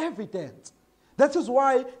were the evidence. That is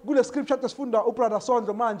why kule scripture tesifunda ubrother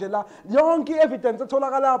Sondlo manje la yonke evidence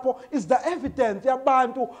etholakala lapho is the evidence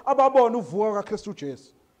yabantu ababona uvuka kaKristu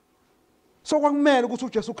Jesu. So kwakumele ukuthi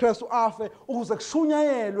uJesu Kristu afe ukuze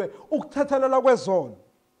kushunyayelwe ukuthethelelwa kwezono.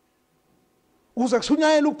 Ukuze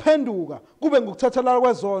kushunyayelwe ukuphenduka kube ngukuthethelelwa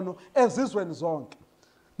kwezono ezizweni zonke.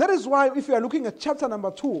 That is why if you are looking at chapter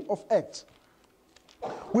number 2 of Acts,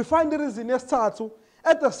 we find the reason yesithathu.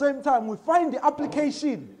 At the same time, we find the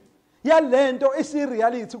application yalento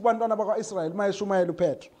esi-reality kubantwana bakwa-Israyeli mayeshumayela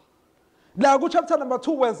uPetro. La ku-chapter number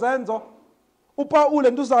 2 wezenzo,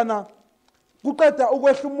 uPawule ntuzana kuqeda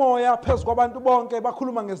ukwehla umoya phezu kwabantu bonke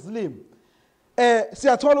bakhuluma ngezilimi.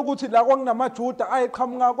 Siyathola ukuthi la kwakunamaJuda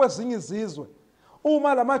ayeqhamuka kwezinye izizwe.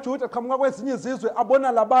 Uma lamaJuda aqhamuka kwezinye izizwe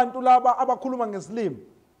abona labantu laba abakhuluma ngezilimi.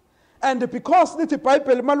 And because lithi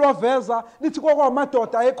iBhayibheli malwaveza lithi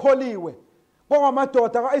kwakwamadoda ayekholiwe.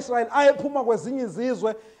 Kwamadoda kaIsrael ayephuma kwezinye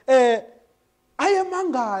izizwe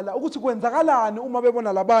ayemangala ukuthi kwenzakalani uma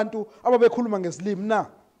bebona labantu ababekhuluma ngezilimi na.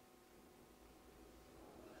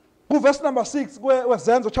 Ku verse number 6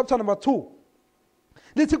 wezenzo chapter number 2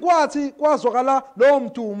 lithi kwathi kwazwakala lo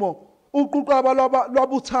mdumo uquqaba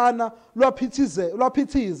lwabuthana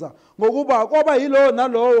lwaphithiza ngokuba kwaba yilo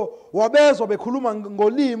nalowo wabezwa bekhuluma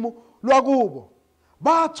ngolimi lwakubo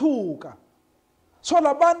bathuka So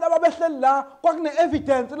labantu ababehleli la kwakune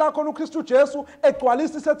evidence la khona uKristu uJesu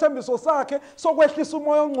egcwalisa isethembiso sakhe sokwehlisa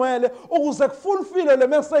umoya ongcwele ukuze kufulfill le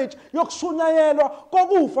message yokushunyayelwa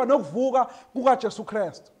kokufa nokuvuka kukaJesu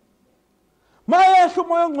Kristu. Mayehla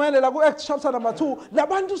umoya ongcwele la ku-Acts chapter number 2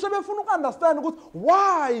 labantu sebefuna ukunderstand ukuthi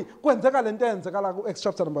why kwenzeka lento eyenzeka la ku-Acts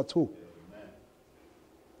chapter number 2.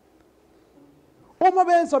 Uma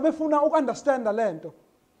benza befuna ukunderstand lento,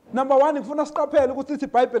 number 1 ngifuna siqaphele ukuthi ithi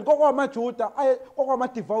iBhayibheli kokwamaJuda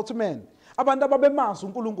kokwama-devout men, abantu ababemazi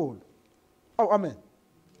uNkulunkulu. Oh amen.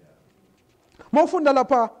 Mawufunda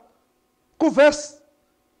lapha ku verse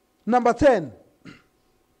number 10.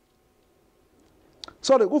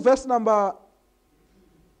 Sorry, ku verse number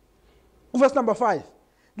 5.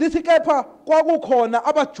 Lithi kepha kwakukhona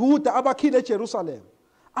abaJuda abakhile eJerusalem,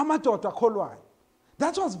 amadoda akholwayo.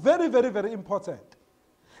 That was very, very, very important.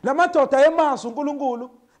 La madoda emazi uNkulunkulu.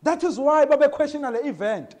 That is why babe question le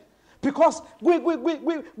event, because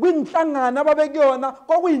kwinhlangano ababekuyona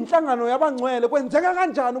kwakuyinhlangano yabangcwele kwenzeka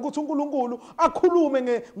kanjani ukuthi uNkulunkulu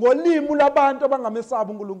akhulume ngolimi labantu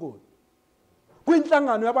abangamesaba uNkulunkulu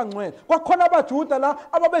kwinhlangano yabangcwele. Kwakhona abaJuda la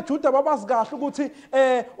ababeJuda babazi kahle ukuthi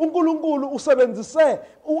uNkulunkulu usebenzise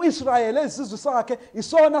uIsrael esizwe sakhe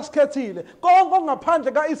isona sikhethile. Konke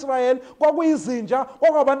ngaphandle kaIsrael kwakuyizinja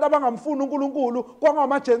okwabantu abangamfuni uNkulunkulu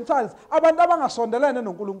kwangama-Gentiles, abantu abangasondelene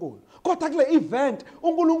noNkulunkulu. Kodwa kule event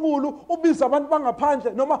uNkulunkulu ubiza abantu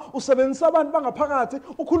bangaphandle noma usebenzisa abantu bangaphakathi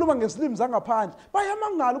ukhuluma ngesilimi zangaphandle.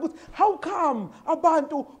 Bayamangala ukuthi how come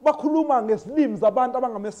abantu bakhuluma ngesilimi zabantu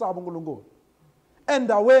abangamesaba uNkulunkulu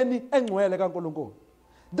endaweni engcwele kaNkulunkulu.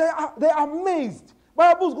 They are amazed.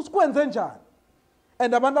 Bayabuza ukuthi kwenze njani.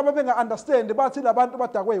 And abantu ababenga understand bathi labantu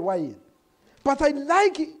badakwe iwayini. But I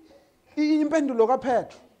like impendulo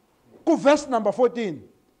kaPetro ku verse number 14.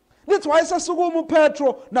 Lithi wayesesukuma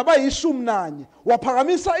uPetro nabayishumi nanye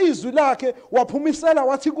waphakamisa izwi lakhe waphumisela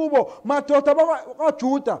wathi kubo, madoda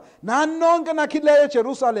bakaJuda nanonke nakhileyo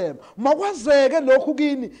eJerusalem, makwazeke lokhu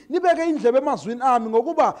kini nibeke indlebe emazwini ami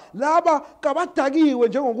ngokuba laba kabadakiwe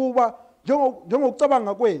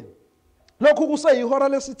njengokucabanga kwenu. Lokhu kuseyihora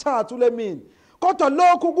lesithathu lemini. Kodwa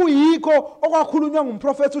lokhu kuyikho okwakhulunywa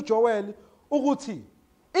ngumprofeti uJoel ukuthi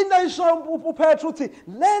into ayisho uPetro uthi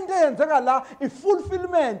lento eyenzeka la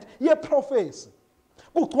i-fulfillment ye-prophecy.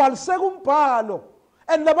 Kugcwaliseka umbhalo.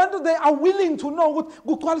 And labantu they are willing to know ukuthi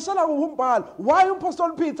kugcwalisela umbhalo. Why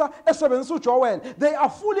uMapostle Peter esebenzisa uJoel? They are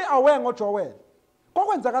fully aware ngoJoel.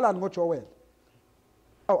 Kokwenzakalani ngoJoel?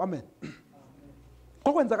 Oh amen.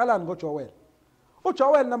 Kokwenzakalani ngoJoel?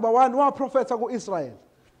 uJoel number 1 waprofetha ku-Israel.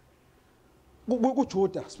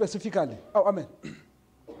 KuJuda specifically. Oh amen.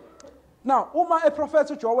 Now, uma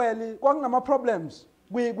eprofetha uJoel kwakunama problems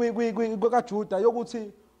kaJuda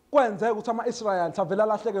yokuthi kwenzeka ukuthi ama-Israel avela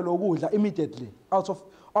lahleke lokudla immediately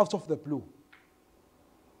out of the blue.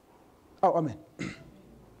 Oh amen.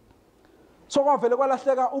 So kwavele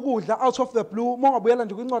kwalahleka ukudla out of the blue. Mongabuyela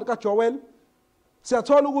nje kwincwadi kaJoel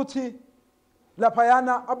siyathola ukuthi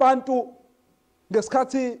laphayana abantu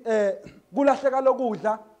ngesikhathi kulahleka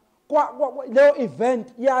lokudla leyo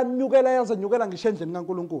event yanyukela yazanyukela ngisho endleni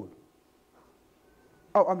kaNkulunkulu.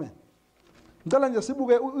 Oh amen. Ngicela nje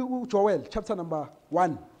sibuke uJoel chapter number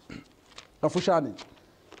 1 kafushane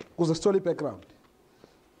kuze sithole i-background.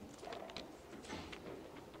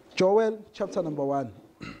 Joel chapter number 1.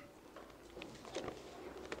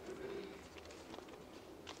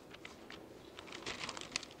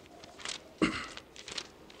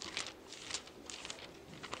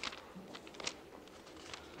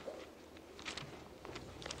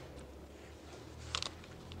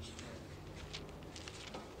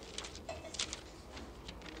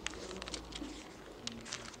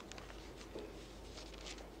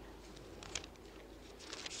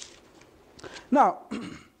 Now,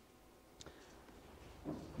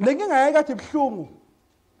 lenkinga yayikade ibhlungu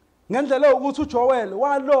ngendlela ukuthi uJoel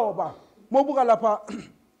waloba mobuka lapha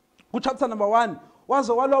ku chapter number 1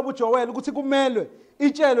 waze waloba uJoel ukuthi kumelwe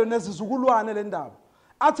itshelwe nezizukulwane le ndaba.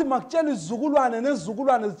 Athi makutshelwe izizukulwane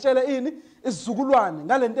nezizukulwane zitshele ini isizukulwane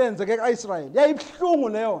ngalento eyenzeke kaIsrael. Yayibhlungu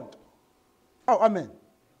leyo nto. Oh amen.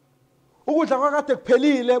 Ukudla kwakade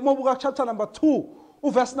kuphelile mobuka chapter number 2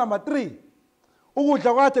 uverse number 3.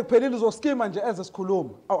 Ukudla kwakade kuphelile uzoskima nje ezesikhuluma.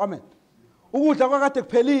 Oh amen. Ukudla kwakade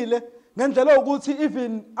kuphelile ngendlela ukuthi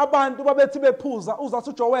even abantu babethi bephuza uzathi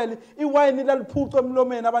uJoel iwayini laliphuca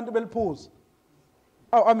emlomeni abantu beliphuza.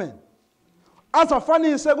 Oh amen.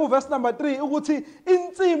 Azafanise ku verse number 3 ukuthi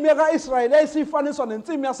insimi kaIsrael ayisifaniswa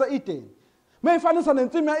nensimi yaseEden. Mayifanisa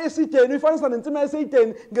nensimi yaseEden, ifanisa nensimi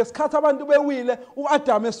yaseEden ngesikhathi abantu bewile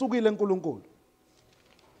uAdam esukile eNkulunkulu.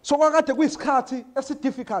 So kwakade kuyisikhathi esi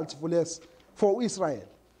difficult for Israel.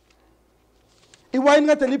 iwayini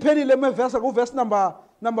kade liphelile emevesa kuverse number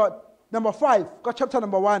 5 ka-chapter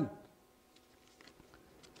number 1.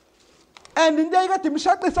 And into eyikade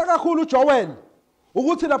imshaqisa kakhulu uJoel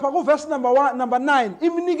ukuthi lapha kuverse number 9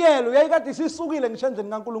 iminikelo yayikade isisukile ngisho endlini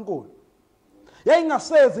kaNkulunkulu.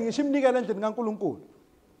 Yayingasezi ngisho iminikelo endlini kaNkulunkulu.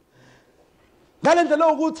 Ngalendlela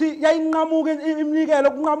ukuthi yayinqamuka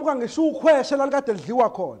iminikelo kunqamuka ngisho ukhweshe lalikade lidliwa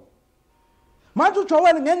khona. Manje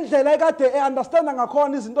uJoel ngendlela ekade eunderstanda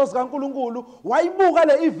ngakhona izinto zikaNkulunkulu wayibuka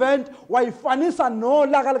le event wayifanisa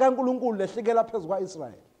nolaka likaNkulunkulu lehlikela phezulu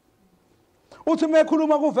kwaIsrael. Uthi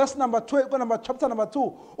mekhuluma kuverse number 2 chapter number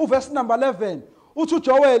 2 uverse number 11 uthi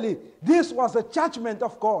uJoel this was a judgment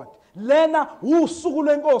of God. Lena usuku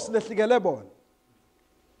lwenkosi lehlikele bona.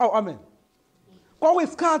 Amen.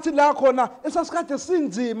 Kwakuyisikhathi la khona esasikade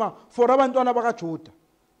sinzima for abantwana bakaJuda.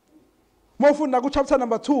 Mawufunda ku chapter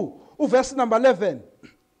number 2 uverse number 11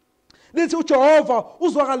 lithi uJehova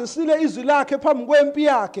uzwakalisile izwi lakhe phambi kwempi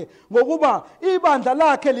yakhe ngokuba ibandla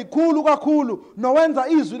lakhe likhulu kakhulu nowenza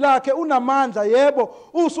izwi lakhe unamandla. Yebo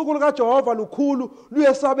usuku likaJehova lukhulu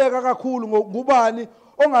luyesabeka kakhulu ngubani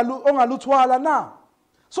ongaluthwala na.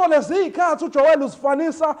 So lezi ikhathi uJoel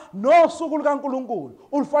uzifanisa nosuku likaNkulunkulu,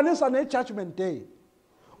 ulifanisa ne-judgment day.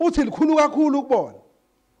 Uthi likhulu kakhulu kubona.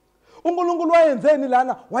 uNkulunkulu wayenzeni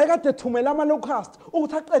lana? Wayekade ethumela ama-locust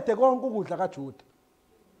ukuthi aqede konke ukudla kaJuda.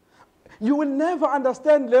 You will never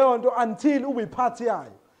understand leyo nto until ube yiphathi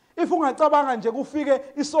yayo. If ungacabanga nje kufike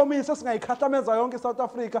isomiso singayikhahlameza yonke eSouth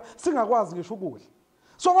Africa singakwazi ngisho ukudla.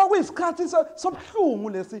 So kwakuyisikhathi sobuhlungu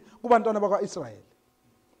lesi kubantwana bakwa-Israyeli.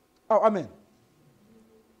 Amen.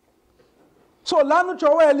 So lana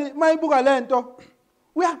uJoel mayibuka lento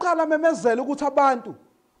uyaqala memezela ukuthi abantu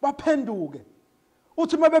baphenduke.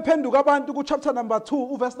 Uthi mabephenduka abantu ku chapter number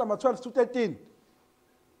 2 uverse number 12 to 13.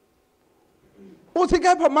 Uthi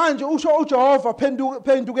kepha manje usho uJehova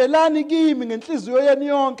phendukelani kimi ngenhliziyo yenu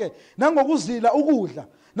yonke nangokuzila ukudla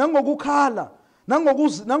nangokukhala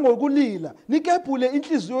nangokulila nikebhule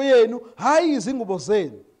inhliziyo yenu hayi izingubo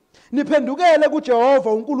zenu. Niphendukele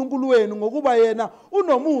kuJehova uNkulunkulu wenu ngokuba yena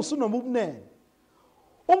unomusa unobubunene.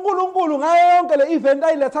 uNkulunkulu ngayo yonke le event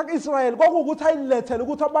ayiletha kuIsrael kwakuwukuthi ayilethele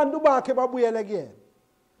ukuthi abantu bakhe babuyele kuyena.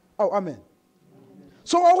 Amen.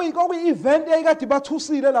 So kwakuyi-event eyayikade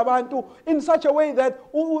bathusile labantu in such a way that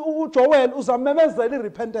uJoel uzamemezela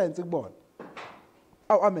i-repentance kubona.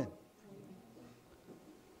 Amen.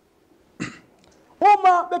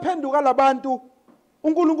 Uma bephenduka labantu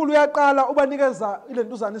uNkulunkulu uyaqala ubanikeza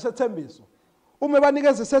ilentuzana isethembiso. Uma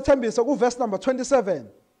banikeza isethembiso kuverse number 27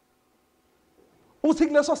 uthi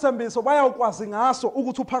kuleso sembiso bayawukwazi ngaso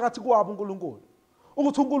ukuthi uphakathi kwabo uNkulunkulu.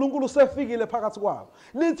 Ukuthi uNkulunkulu usefikile phakathi kwabo.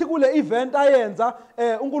 Lithi kule event ayenza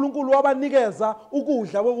uNkulunkulu wabanikeza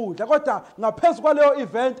ukudla kokudla. Kodwa ngaphezulu kwaleyo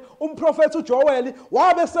event umprofeti uJoel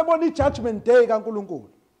wabe sebona i-judgment day kaNkulunkulu.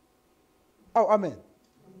 Amen.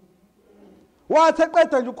 Wathi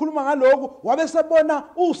eqeda nje ukukhuluma ngalokho wabe sebona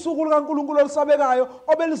usuku likaNkulunkulu olusabekayo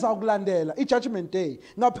obeliza kulandela i-judgment day.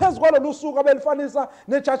 Ngaphezulu kwalolu suku abelifanisa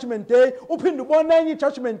ne-judgment day uphinde ubone enye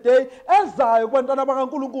i-judgment day ezayo kubantwana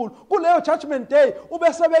bakaNkulunkulu. Kuleyo judgment day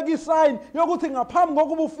ubesebeka isign yokuthi ngaphambi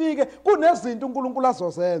kokuba ufike kunezinto uNkulunkulu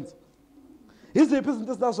azozenza. Iziphi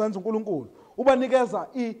izinto ezizozenza uNkulunkulu? Ubanikeza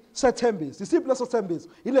isethembiso. Isiphi leso thembiso?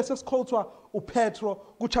 Ilesi esiquotwa uPetro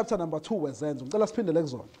ku chapter number 2 wezenzo. Ngicela siphindele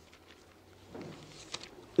kuzona.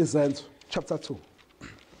 Izenzo chapter 2.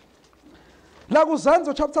 La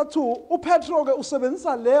kuzenzo chapter 2 uPetro ke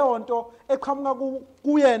usebenzisa leyo nto eqhamuka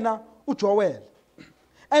kuyena uJoel.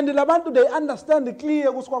 And labantu they understand clear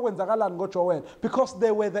ukuthi kwakwenzakalani ngoJoel because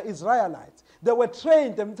they were the Israelites. They were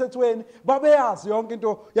trained emthethweni babeyazi yonke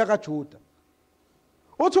into yakaJuda.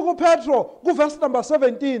 Uthi kuPetro kuverse number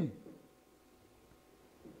 17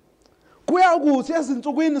 kuya ukuthi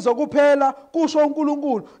ezinsukwini zokuphela kusho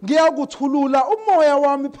uNkulunkulu ngiyakuthulula umoya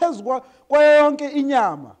wami phezulu kwayonke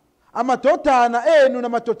inyama. Amadodana enu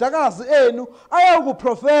namadodakazi enu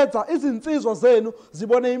ayakuprofetha, izinsizwa zenu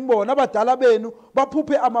zibone imbono, abadala benu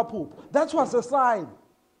baphuphe amaphupho. That was a sign.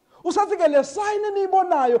 Usathi ke le sign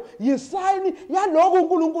eniyibonayo yisign yaloko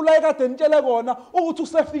uNkulunkulu ayekade nitshele kona ukuthi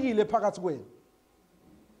usefikile phakathi kwenu.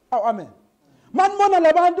 Amen. Manibona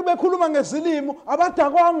labantu bekhuluma ngezilimo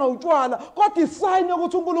abadakwanga utshwala kodwa isign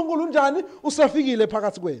yokuthi uNkulunkulu unjani usefikile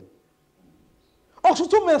phakathi kwenu.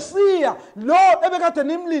 Okusho uMesiya lo ebekade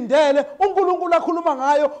nimlindele uNkulunkulu akhuluma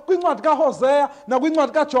ngayo kwincwadi kaHosea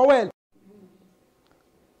nakwincwadi kaJoel.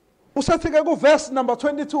 Usathi ke kuverse number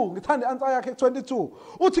 22 ngithanda answer yakhe 22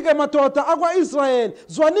 uthi ke madoda akwaIsrael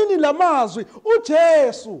zwanini lamazwi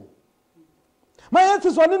uJesu Mayethi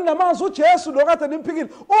zwanini namazwi uJesu lo kade nimphikile.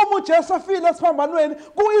 Uma uJesu afile esiphambanweni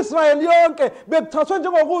kuIsrayeli yonke bekuthathwa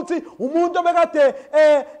njengokuthi umuntu obekade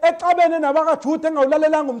exabene nabakaJuda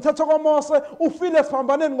engawulalelanga umthetho kaMose ufile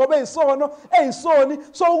esiphambanweni ngoba eyisoni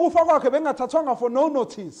so ukufa kwakhe bengathathwanga for no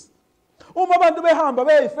notice. Uma abantu behamba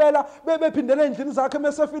beyifela bephindele endlini zakhe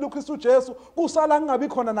mesefile uKristu Jesu kusala kungabi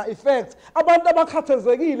khona na effect. Abantu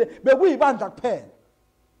abakhathazekile bekuyibandla kuphela.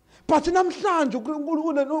 But namhlanje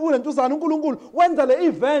unentuzana uNkulunkulu wenza le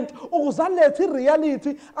event ukuzaletha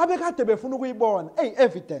ireality abekade befuna ukuyibona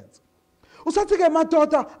evidence. Usathi ke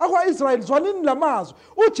madoda akwaIsrael zwanini lamazwi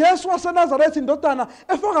uJesu waseNazaretha indodana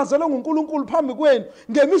efakazelwe nguNkulunkulu phambi kwenu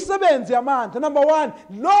ngemisebenzi yamandla. Number 1,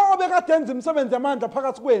 lo obekade enza imisebenzi yamandla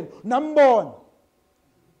phakathi kwenu nambona.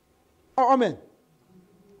 Amen.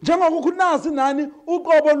 Njengokunazi nani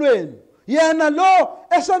uqobo lwenu. Yena lo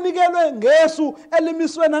esanikelwe ngesu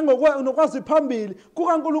elimiswe nokwazi phambili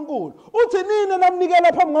kukaNkulunkulu. Uthi nina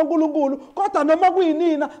namnikela phambi kaNkulunkulu kodwa noma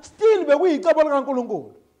kuyinina still bekuyicebo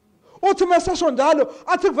likaNkulunkulu. Uthi mesesho njalo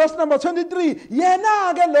athi verse number 23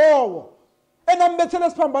 yena ke lowo enambethele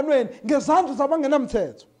esiphambanweni ngezandla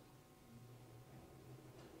zabangenamthetho.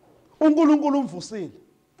 uNkulunkulu umvusile.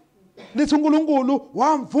 Lithi uNkulunkulu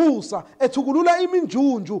wamvusa ethukulula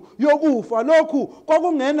iminjunju yokufa lokhu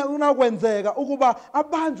kwakungena unakwenzeka ukuba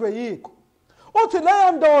abanjwe yikho. Uthi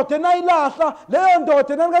leyo ndoda enayilahla, leyo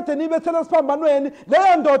ndoda enalikade nibethele esiphambanweni,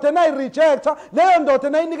 leyo ndoda enayirejecta, leyo ndoda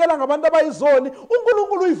enayinikela ngabantu abayizoni,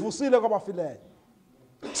 uNkulunkulu uyivusile kwabafileyo.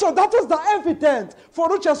 So that is the evidence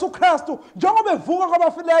for uJesu Kristu njengoba evuka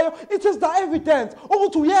kwabafileyo. It is the evidence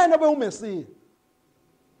ukuthi uyena beumesiya.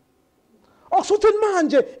 Okusuthi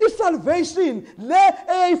manje isalvation le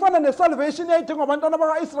eyifana nesalvation eyidingwa abantwana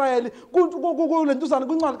bakaIsrayeli kulentuzana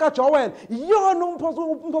kwincwadi kaJoel iyona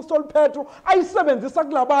umpostoli Petro ayisebenzisa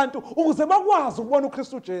kulabantu ukuze bakwazi ukubona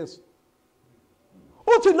uKristu Jesu.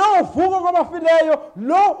 Uthi lo uvuka kwabafileyo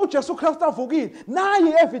lo uJesu Kristu avukile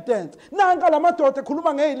nayi evidence. Nanka lamadoda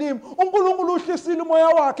ekhuluma ngezilimi uNkulunkulu uhlisile umoya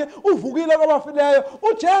wakhe uvukile kwabafileyo.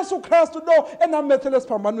 uJesu Kristu lo enamethele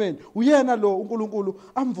esiphambanweni uyena lo uNkulunkulu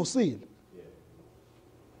amvusile.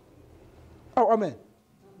 Amen.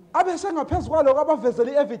 Abese ngaphezulu kwaloko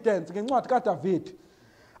abavezele evidence ngencwadi kaDavid.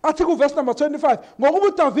 Athi ku verse number 25 ngokuba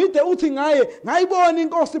uDavid uthi ngayibona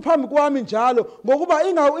inkosi phambi kwami njalo ngokuba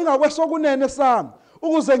ingakwesokunene sami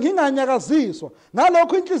ukuze nginganyakaziswa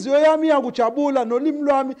ngalokho inhliziyo yami iyakujabula nolimi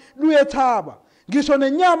lwami luyethaba ngisho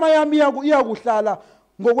nenyama yami iyakuhlala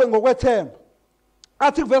ngokwethemba.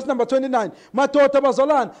 Athi ku verse number 29 madoda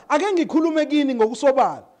bazalwane ake ngikhulume kini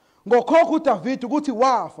ngokusobala ngokhokho uDavid ukuthi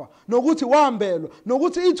wafa nokuthi wambelwa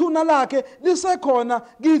nokuthi ithuna lakhe lisekhona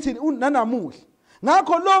kithi nanamuhla.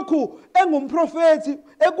 Ngakho lokhu engumprofeti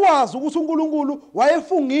ekwazi ukuthi uNkulunkulu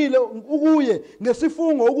wayefungile ukuye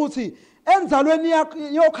ngesifungo ukuthi enzalweni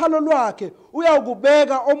yokhalo lwakhe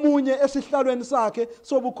uyakubeka omunye esihlalweni sakhe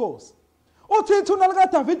sobukhosi. Uthi ithuna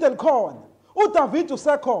likaDavid likhona, uDavid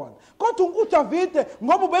usekhona. Kodwa uDavid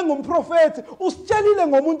ngoba ubengumprofeti usitshelile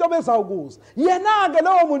ngomuntu obezawukuza. Yena ke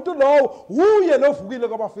lowo muntu lowo uye lovukile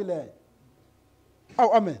kwabafileyo.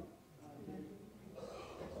 Amen.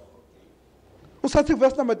 Usathi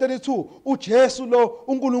verse number 32 uJesu lo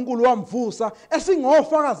uNkulunkulu wamvusa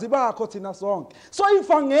esingofakazi bakho thina sonke. So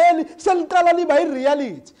ivangeli seliqala liba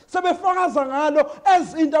ireality. Sebefakaza ngalo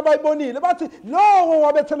ezinto abayibonile bathi lowo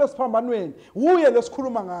wabethele esiphambanweni uye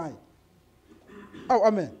lesikhuluma ngaye.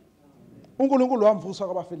 Amen. uNkulunkulu wamvusa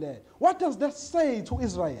kwabafileyo. What does that say to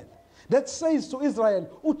Israel? That says to Israel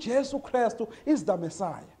uJesu Kristu is the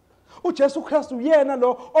Messiah. uJesu Kristu yena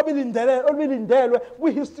lo obilindelwe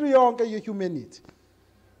kwihistory yonke yehumanity.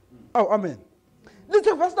 Amen. Let's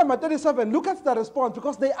take verse number 37. Look at the response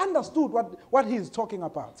because they understood what he is talking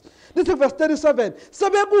about. Let's take verse 37.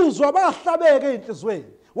 Sebekuzwa bahlabeke enhlizweni.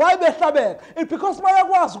 Why behlabeka? It's because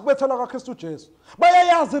bayakwazi ukubethela kwaKristu Jesu.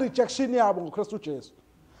 Bayayazi rejection yabo ngoKristu Jesu.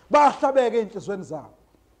 Bahlabeke enhlizweni zabo.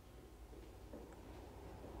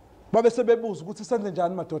 Babe sebebuza ukuthi senze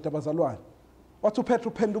njani madoda abazalwane. Wathi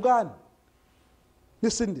uPetro phendukani.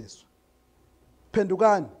 Nisindiswe.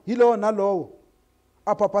 Phendukani yilo nalowo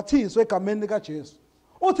abhaphathizwe egameni likaJesu.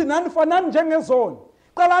 Uthi nani fanani njengezoni.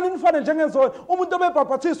 Qalani nifane njengezoni. Umuntu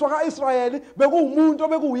obebhaphathiswa kaIsrayeli bekuwumuntu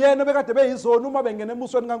obekuyena bekade beyizoni uma bengena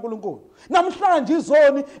embusweni kaNkulunkulu. Namhlanje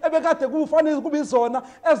izoni ebekade kufanele kube izona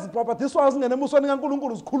ezibhaphathiswa zingena embusweni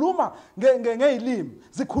kaNkulunkulu zikhuluma ngezilimi.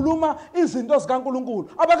 Zikhuluma izinto zikaNkulunkulu.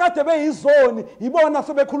 Abakade beyizoni ibona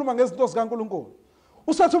sebekhuluma ngezinto zikaNkulunkulu.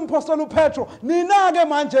 Usathi umpostoli uPetro nina ke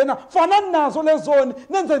manje na fanani nazo lezoni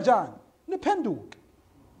nenze njani? Niphenduke.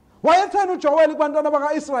 Wayethena uJoel kubantwana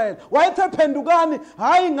bakaIsrayeli wayethe phendukani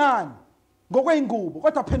hayi ngani ngokweingubo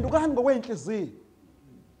kodwa phendukani ngokweinhliziyo.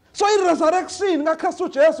 So i-resurrection kaKristu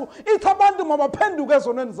Jesu ithi abantu mabaphenduke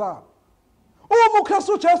ezonweni zabo. Uma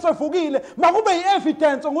uKristu Jesu evukile makube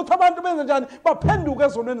yi-evidence ukuthi abantu benze njani baphenduke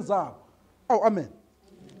ezonweni zabo. Oh amen.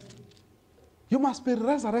 You must be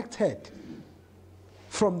resurrected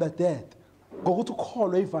from the dead ngokuthi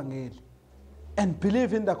ukholwe ivangeli and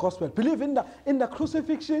believe in the gospel, believe in the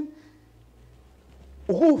crucifixion,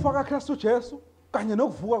 ukufa kaKristu Jesu kanye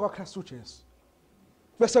nokuvuka kaKristu Jesu.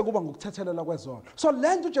 Bese kuba ngokuthethelelwa kwezono. So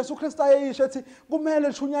lento uJesu Kristu ayisho ethi kumele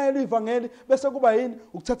lishunyayele ivangeli bese kuba yini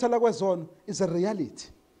ukuthethelelwa kwezono is a reality.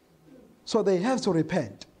 So they have to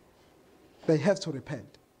repent. They have to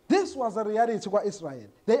repent. This was a reality kwa-Israel.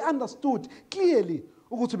 They understood clearly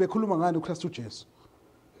ukuthi bekhuluma ngani uKristu Jesu.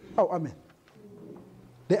 Oh amen.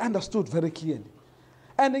 They understood very clearly.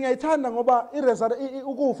 And ngiyayithanda ngoba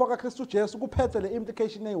ukufa kaKristu Jesu kuphethe le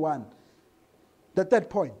implication eyi-1. The third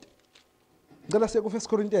point. Ngicela siye ku-1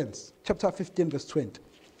 Corinthians chapter 15 verse 20.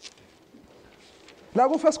 La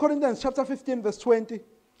ku-1 Corinthians chapter 15 verse 20,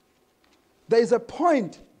 there is a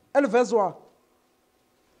point elivezwa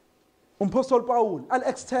umpostoli Paul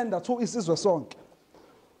al-extender to isizwe sonke.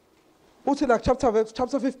 Uthi la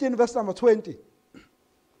chapter 15 verse number 20.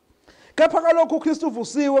 Kepha kalokhu uKristu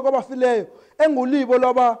uvusiwe kwabafileyo engulibo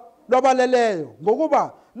lwabaleleyo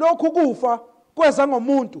ngokuba lokhu kufa kweza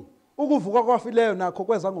ngomuntu ukuvuka kwabafileyo nakho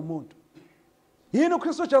kweza ngomuntu. Yini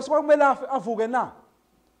uKristu Jesu kwakumele avuke na?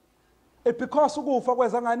 It because ukufa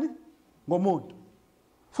kweza ngani? Ngomuntu.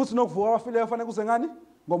 Futhi nokuvuka kwabafileyo fanele kuze ngani?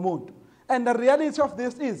 Ngomuntu. And the reality of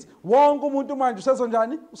this is wonke umuntu manje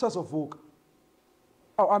usezonjani? Usezovuka.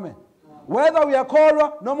 Oh amen. Whether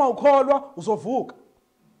uyakholwa noma ukholwa uzovuka.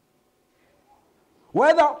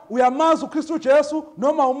 Whether uyamazi uKristu Jesu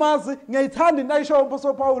noma umazi, ngiyayithanda into ayisho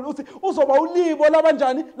umpostoli Paul uthi uzoba ulibo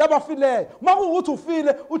labanjani labafileyo. Makuwukuthi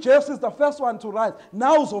ufile uJesu is the first one to rise.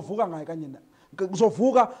 Now uzovuka ngaye kanye na.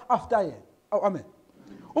 Uzovuka after yena. Oh amen.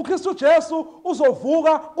 uKristu Jesu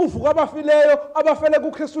uzovuka, kuvuka abafileyo, abafele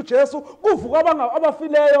kuKristu Jesu, kuvuka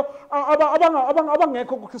abafileyo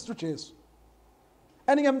abangekho kuKristu Jesu.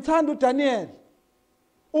 And ngiyamthanda uDaniel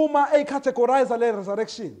uma ecategorize le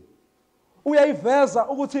resurrection. Uyayiveza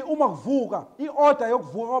ukuthi uma kuvuka iorder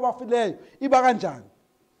yokuvuka kwabafileyo iba kanjani.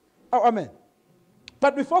 Oh amen.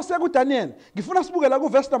 But before siya kuDaniel, ngifuna sibuke la ku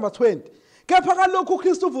verse number 20. Kepha kalokhu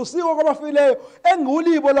uKristu uvusiwe kwabafileyo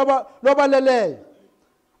engulibo lwabaleleyo.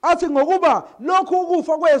 Athi ngokuba lokhu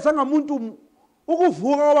ukufa kweza ngamuntu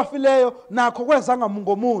ukuvuka kwabafileyo nakho kweza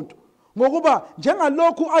ngomuntu. Ngokuba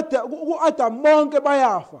njengalokhu uAdam bonke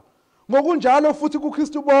bayafa, ngokunjalo futhi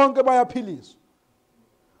kuKristu bonke bayaphiliswa.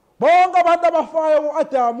 Bonke abantu abafayo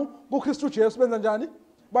kuAdamu kuKristu Jesu benza njani?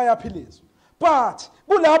 Bayaphiliswa. But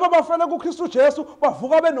kulabo abafana kuKristu Jesu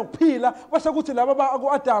bavuka benokuphila, bese kuthi labo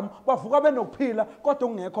kuAdamu bavuka benokuphila kodwa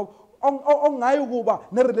ungekho ongayi kuba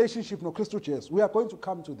ne-relationship noKristu Jesu. We are going to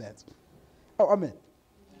come to that. Oh amen.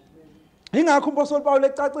 Ingakho umpostoli Paul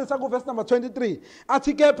ecacisa ku verse number 23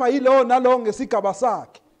 athi kepha yilo nalo ngesigaba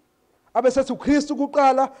sakhe. Abesethi uKristu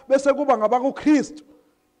kuqala bese kuba ngabakuKristu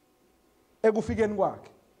ekufikeni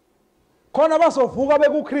kwakhe. Khona bazovuka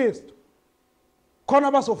bekuKristu.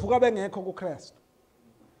 Khona bazovuka bengekho kuKristu.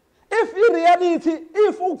 If in reality,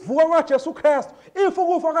 if ukuvuka kwaJesu Kristu, if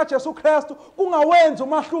ukufa kwaJesu Kristu kungawenza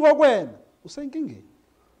umahluko kwena, usenkingeni.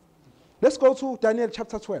 Let's go to Daniel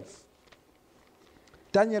chapter 12.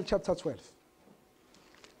 Daniel chapter 12.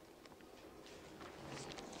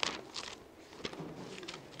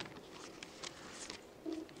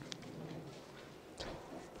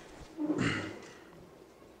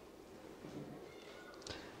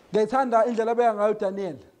 Ngiyithanda indlela abeya ngayo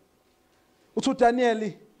Daniel. Uthi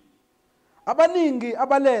Daniel abaningi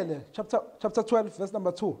abalele chapter 12 verse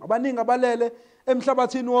number 2. Abaningi abalele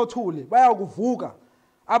emhlabathini wothuli bayakuvuka.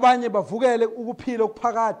 Abanye bavukele ukuphila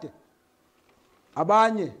okuphakade.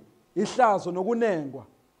 Abanye ihlazo nokunengwa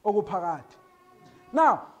okuphakade.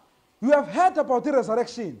 Now, you have heard about the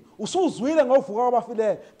resurrection. Usuzwile ngovuka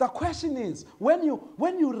kwabafileyo. The question is, when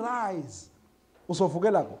you rise,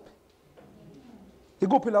 uzovukela kuphi?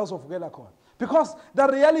 Ikuphi la uzovukela khona? Because the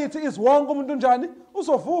reality is wonke umuntu njani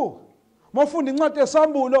uzovuka. Mawufunda incwadi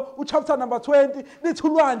yesambulo uchapter number 20 lithi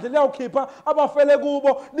ulwandle liyawukhipha abafele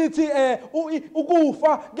kubo, lithi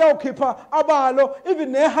ukufa kuyawukhipha abalo,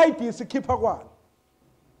 even neHades ikhipha kwalo.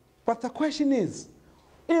 But the question is,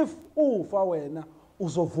 if ufa wena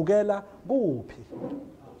uzovukela kuphi?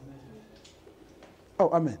 Oh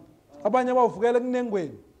amen. Abanye bawuvukela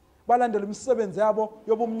kunengweni, balandela imisebenzi yabo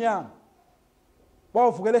yobumnyama.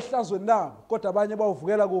 Bawuvukela ehlazweni labo, kodwa abanye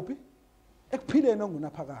bawuvukela kuphi? Ekuphileni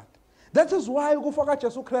ongunaphakade. That is why ukufa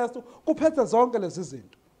kaJesu Kristu kuphethe zonke lezi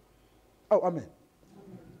zinto. Awu amen.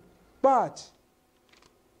 But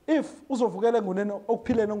if uzovukela enguneni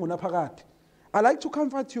okuphileni ongunaphakade, I like to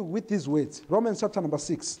comfort you with these words. Romans chapter number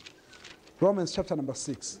 6. Romans chapter number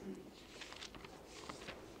 6.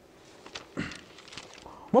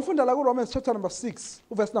 Mofunda la Romans chapter number 6,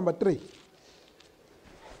 verse number 3.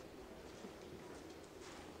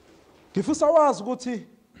 Ngifisa wazi ukuthi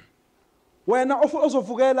wena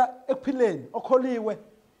ozovukela ekuphileni okholiwe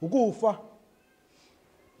ukufa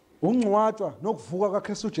ungcwatshwa nokuvuka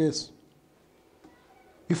kaKristu Jesu.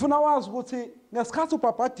 Ngifuna wazi ukuthi ngesikhathi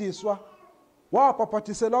ubhabhadiswa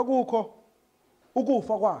wabhabhadiselwa kukho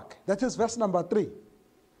ukufa kwakhe. That is verse number 3.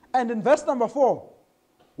 And in verse number 4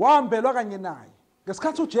 wahambelwa kanye naye.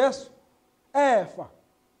 Ngesikhathi uJesu efa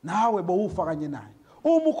nawe bowufa kanye naye.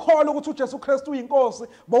 Uma ukholwa ukuthi uJesu Kristu uyinkosi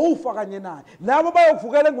bowufa kanye naye. Labo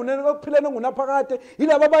bayokuvukela enguneni okuphileni ongunaphakade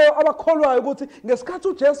yilabo abakholwayo ukuthi ngesikhathi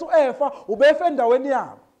uJesu efa ubefa endaweni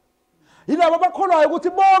yabo. Yilabo abakholwayo ukuthi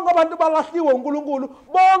bonke abantu balahliwe uNkulunkulu,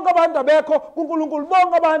 bonke abantu abekho kuNkulunkulu,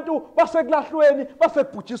 bonke abantu basekulahlweni,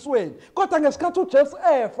 basekubhujisweni. Kodwa ngesikhathi uJesu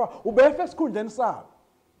efa ubefa esikhundleni sabo.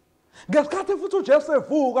 Ngesikhathi futhi uJesu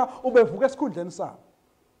evuka ubevuka esikhundleni sabo.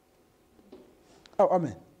 Oh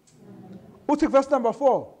amen. Uthi verse number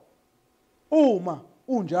 4. Uma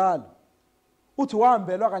unjalo uthi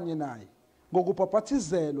wahambelwa kanye naye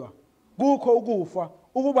ngokubhaphathizelwa kukho ukufa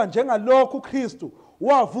ukuba njengalokhu uKristu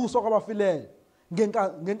wavuswa kwabafileyo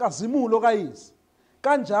ngenkazimulo kaYise,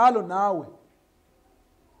 kanjalo nawe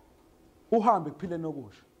uhambe ekuphileni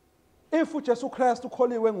okusha. If uJesu Kristu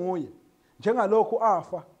ukholiwe nguye njengalokhu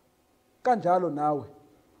afa, kanjalo nawe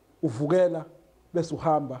uvukela bese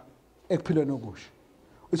uhamba ekuphileni okusha.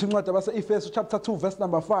 Uthi incwadi yabase-Efesu chapter 2 verse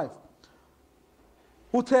number 5.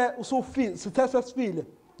 Uthe sithe sesifile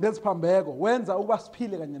ngeziphambeko wenza ukuba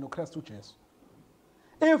siphile kanye noKristu Jesu.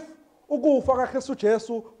 If ukufa kaKristu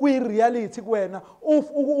Jesu kuyireality kuwena,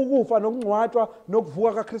 ukufa nokungcwatshwa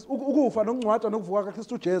nokuvuka kaKristu, ukufa nokungcwatshwa nokuvuka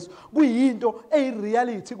kaKristu Jesu kuyinto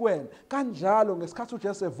eyireality kuwena, kanjalo ngesikhathi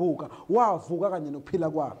uJesu evuka wavuka kanye nokuphila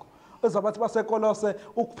kwakho. Ezabathi basekolose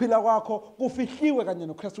ukuphila kwakho kufihliwe kanye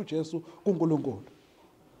noKristu Jesu kuNkulunkulu.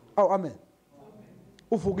 Awu amen.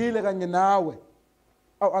 Uvukile kanye nawe.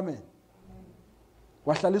 Awu amen.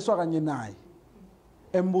 Wahlaliswa kanye naye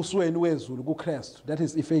embusweni wezulu kuKristu. That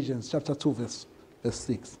is Ephesians chapter 2 verse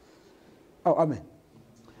 6. Oh amen.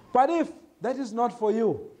 But if that is not for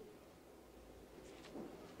you,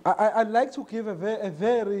 I'd like to give a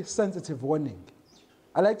very sensitive warning.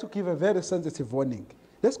 I'd like to give a very sensitive warning.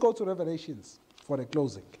 Let's go to Revelations for a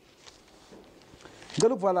closing.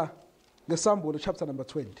 Ngicela ukuvala ngesambulo chapter number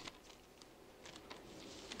 20.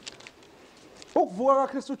 Ukuvuka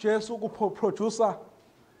kaKristu Jesu kuproducer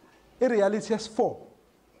ireality yes4.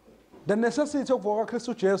 The necessity yokuvuka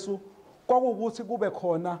kaKristu Jesu kwakuwukuthi kube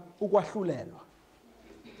khona ukwahlulelwa.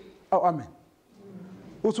 Oh amen.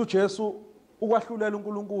 Uthi uJesu ukwahlulela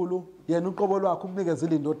uNkulunkulu yena uqobo lwakhe umnikeza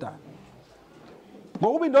indodana.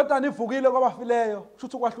 Ngokuba indodana ivukile kwabafileyo,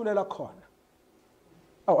 kusho ukwahlulela khona.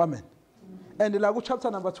 Oh amen. And la ku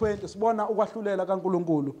chapter number 20 sibona ukwahlulela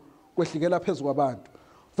kaNkulunkulu kwehlikela phezulu kwabantu.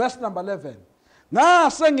 Verse number 11.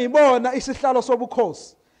 Ngase ngibona isihlalo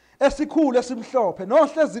sobukhosi esikhulu esimhlophe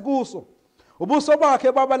nohlezi kuso. Ubuso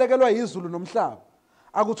bakhe babalekelwa izulu nomhlaba.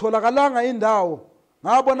 Akutholakalanga indawo.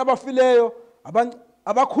 Ngabona abafileyo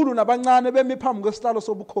abakhulu nabancane bemi phambi kwesihlalo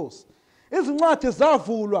sobukhosi. Izincwadi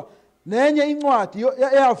zavulwa, nenye incwadi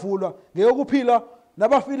eyavulwa ngeyokuphila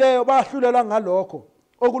nabafileyo bahlulelwa ngalokho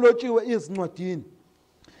okulotshiwe izincwadini.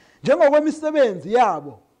 Njengokwemisebenzi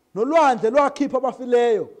yabo, nolwandle lwakhipha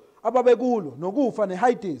abafileyo ababekulo, nokufa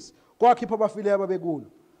neHades kwakhipha abafileyo ababekulo.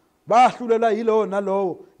 Bahlulela yilowo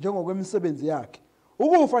nalowo njengokwemisebenzi yakhe.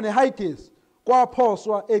 Ukufa neHades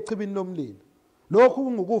kwaphoswa echibini lomlilo. Lokhu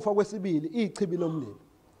kungukufa kwesibili, ichibi lomlilo.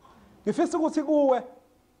 Ngifisa ukuthi kuwe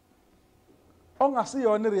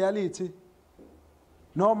ongasiyona ireality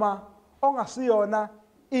noma ongasiyona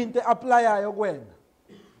into applyayo kuwena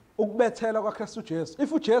ukubethela kwaKristu Jesu.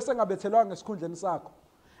 If uJesu engabethelwanga ngesikhundleni sakho,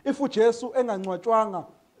 if uJesu engangcwatshwanga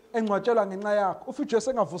engcwatshelwa ngenxa yakho, if uJesu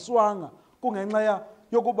engavuswanga kungenxa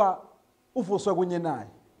yokuba uvuswe kunye naye,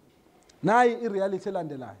 nayi ireality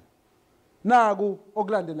elandelayo. Naku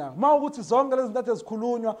okulandelayo, mawukuthi zonke lezi zinto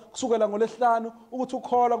ezikhulunywa kusukela ngoLesihlanu ukuthi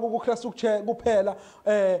ukholwa kuKristu kuphela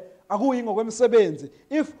akuyi ngokwemisebenzi.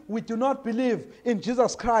 If we do not believe in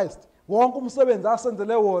Jesus Christ, wonke umsebenzi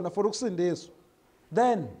asenzele wona for ukusindiswa,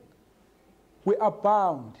 then we are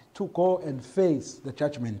bound to go and face the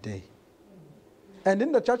judgment day. And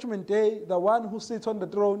in the judgment day, the one who sits on the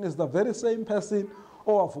throne is the very same person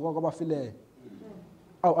owavuka kwabafileyo.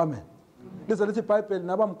 Oh amen. Lize lithi iBhayibheli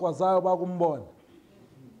nabamgwazayo bakumbona.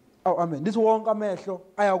 Aw amen. Lithi wonke amehlo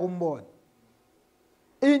ayakumbona.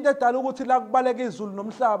 Into edala ukuthi la kubaleka izulu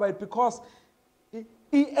nomhlaba because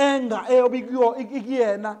ienga eyobikuyo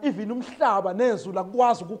ikuyena even umhlaba nezulu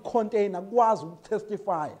akwazi ukucontain akwazi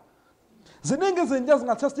ukutestify. Ziningi izinto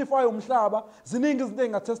ezingatestify umhlaba, ziningi izinto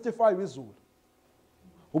ezingatestify izulu.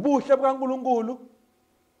 Ubuhle bukaNkulunkulu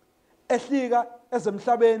ehlika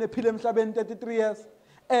ezemhlabeni ephila emhlabeni 33 years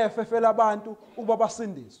efefela abantu ukuba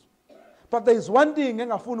basindiswe. But there is one thing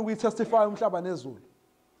engafuni ukuyitestify umhlaba nezulu.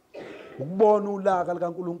 Ukubona ulaka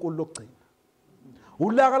likaNkulunkulu lokugcina.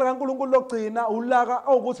 Ulaka likaNkulunkulu lokugcina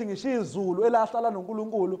ulaka ukuthi ngisho izulu elahlala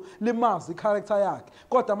noNkulunkulu limazi icharacter yakhe.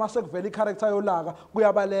 Kodwa mase kuvela icharacter yolaka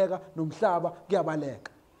kuyabaleka nomhlaba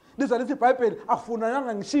kuyabaleka. Liza lithi iBhayibheli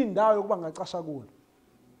akufunananga ngisho indawo yokuba ngacasha kulo.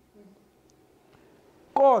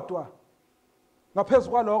 Kodwa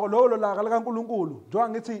ngaphezulu kwaloko lo laka likaNkulunkulu njengoba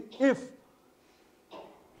ngithi if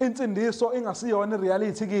insindiso ingasiyona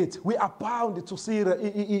reality kithi we are bound to see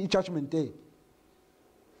the judgment day.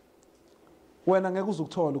 Wena ngeke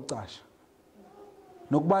uzukuthola ukucasha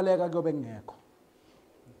nokubaleka kuyobe kungekho.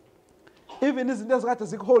 Even izinto ezikade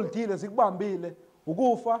zikuholdile zikubambile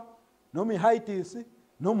ukufa noma ihayidisi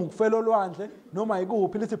noma ukufela olwandle noma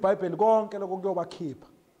ikuphi lithi iBhayibheli konke lokho kuyobakhipha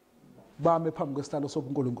bame phambi kwesitalo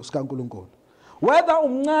sikaNkulunkulu. Whether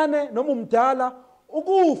umncane noma umdala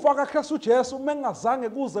ukufa kaKristu uJesu mengazange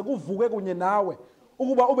kuze kuvuke kunye nawe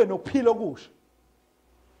ukuba ube nokuphila okusha.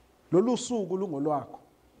 Lolu suku lungolwakho.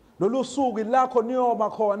 Lolu suku ilakho niyoma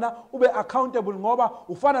khona ube accountable ngoba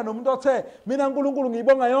ufana nomuntu othe mina uNkulunkulu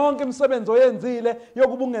ngiyibonga yonke imisebenzi oyenzile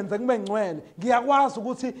yokuba ungenze kube ngcwele. Ngiyakwazi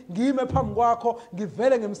ukuthi ngime phambi kwakho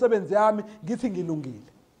ngivele ngemisebenzi yami ngithi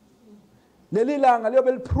ngilungile. Leli langa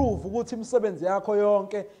liyobe liprove ukuthi imisebenzi yakho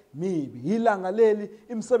yonke mibi. Ilanga leli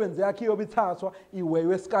imisebenzi yakhe iyobe ithathwa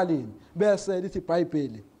iwewe esikalini. Bese lithi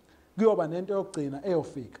iBhayibheli kuyoba nento yokugcina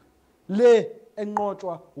eyofika. Le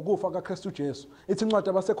enqotshwa ukufa kaKristu uJesu. Ithi incwadi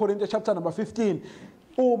yabaseKorinte chapter number 15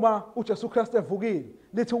 uma uJesu Kristu evukile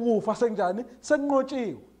lithi ukufa senjani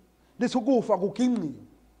sekunqotshiwe. Lithi ukufa kuginqiwe.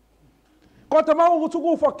 Kodwa mawukuthi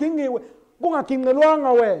ukufa kuginqiwe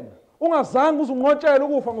kungaginqelwanga wena. Ungazange uzunqotshela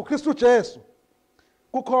ukufa ngoKristu uJesu.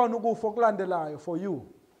 Kukhona ukufa okulandelayo for you.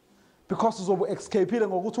 Because uzobe escapeile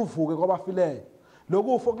ngokuthi uvuke kwabafileyo.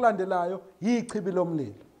 Lokufa okulandelayo yichibi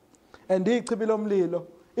lomlilo. And ichibi lomlilo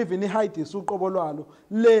even ihayidisi uqobo lwalo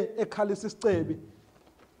le ekhalisa isicebi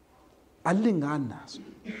alingani naso.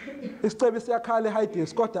 Isicebi siyakhala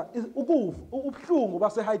ihayidisi kodwa ukufa ubuhlungu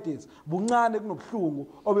basehayidisi buncane kunobuhlungu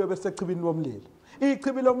obuyobe sechibini lomlilo.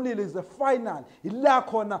 Ichibi lomlilo is the final. Ila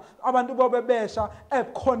khona abantu bobebesha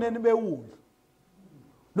ebukhoneni bewundlu.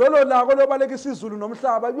 Lolo lako lobaleka isizulu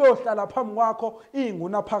nomhlaba kuyohlala phambi kwakho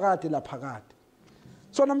inguna phakade laphakade.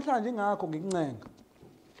 So namhlanje ingakho ngikuncenga.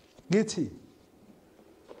 Ngithi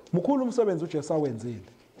mkhulu umsebenzi uJesu awenzile.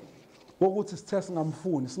 Wokuthi sithe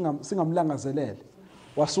singamfuni singamlangazelele.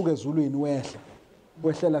 Wasuka ezulwini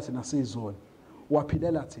wehlela thina sizoni.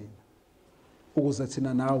 Waphilela thina ukuze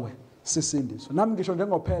thina nawe sisindiswe. Nami ngisho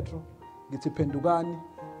njengoPetro ngithi phendukani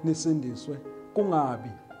nisindiswe kungabi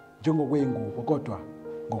njengokweingubo kodwa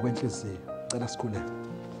ngokwenhliziyo. Cela sikhuleke.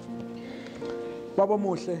 Baba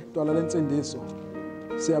muhle dwala lensindiso.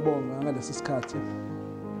 Siyabonga ngalesi sikhathi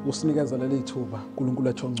usinikeza leli thuba uNkulunkulu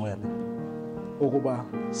ethu ongcwele ukuba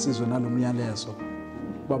sizwe nalomyalezo.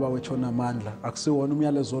 Baba wethu onamandla akusiwona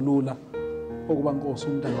umyalezo olula ukuba Nkosi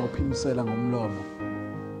umuntu angawuphimisela ngomlomo.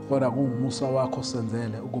 Kodwa kungumusa wakho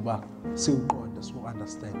senzele ukuba siuqonde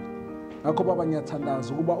understand. Ngakho Baba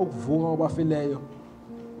ngiyathandaza ukuba ukuvuka kwabafileyo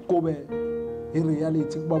kube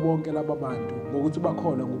ireality kuba bonke laba bantu ngokuthi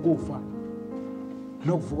bakholwe ngokufa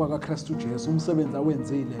nokuvuka kaKristu uJesu umsebenzi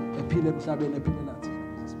awenzile ephile emhlabeni ephilela thina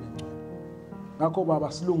ukuze sibe ngcwele. Ngakho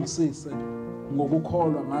Baba silungisise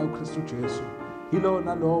ngokukholwa ngayo uKristu uJesu. Yilo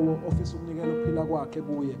nalowo ofisa ukunikela ukuphila kwakhe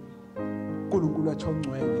kuye uNkulunkulu wethu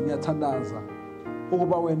ongcwele. Ngiyathandaza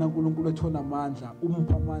ukuba wena uNkulunkulu wethu onamandla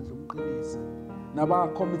umpha amandla umqinise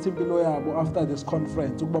nabakhomitha impilo yabo after this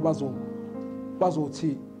conference ukuba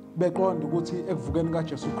bazothi beqonda ukuthi ekuvukeni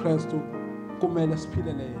kaJesu Kristu kumele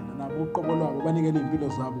siphilele yena nabo uqobo lwabo banikele impilo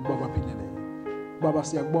zabo ukuba baphilele yena. Baba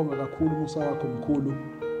siyakubonga kakhulu umusa wakho omkhulu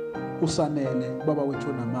usanele Baba wethu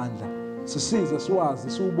onamandla. Sisize siwazi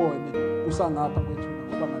siubone usangapha kwethu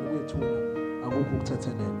ngoba ngale kwethuna akukho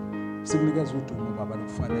ukuthethelela. Sikunikeza udumo Baba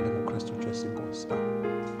lokufanele ngoKristu Jesu Inkosi.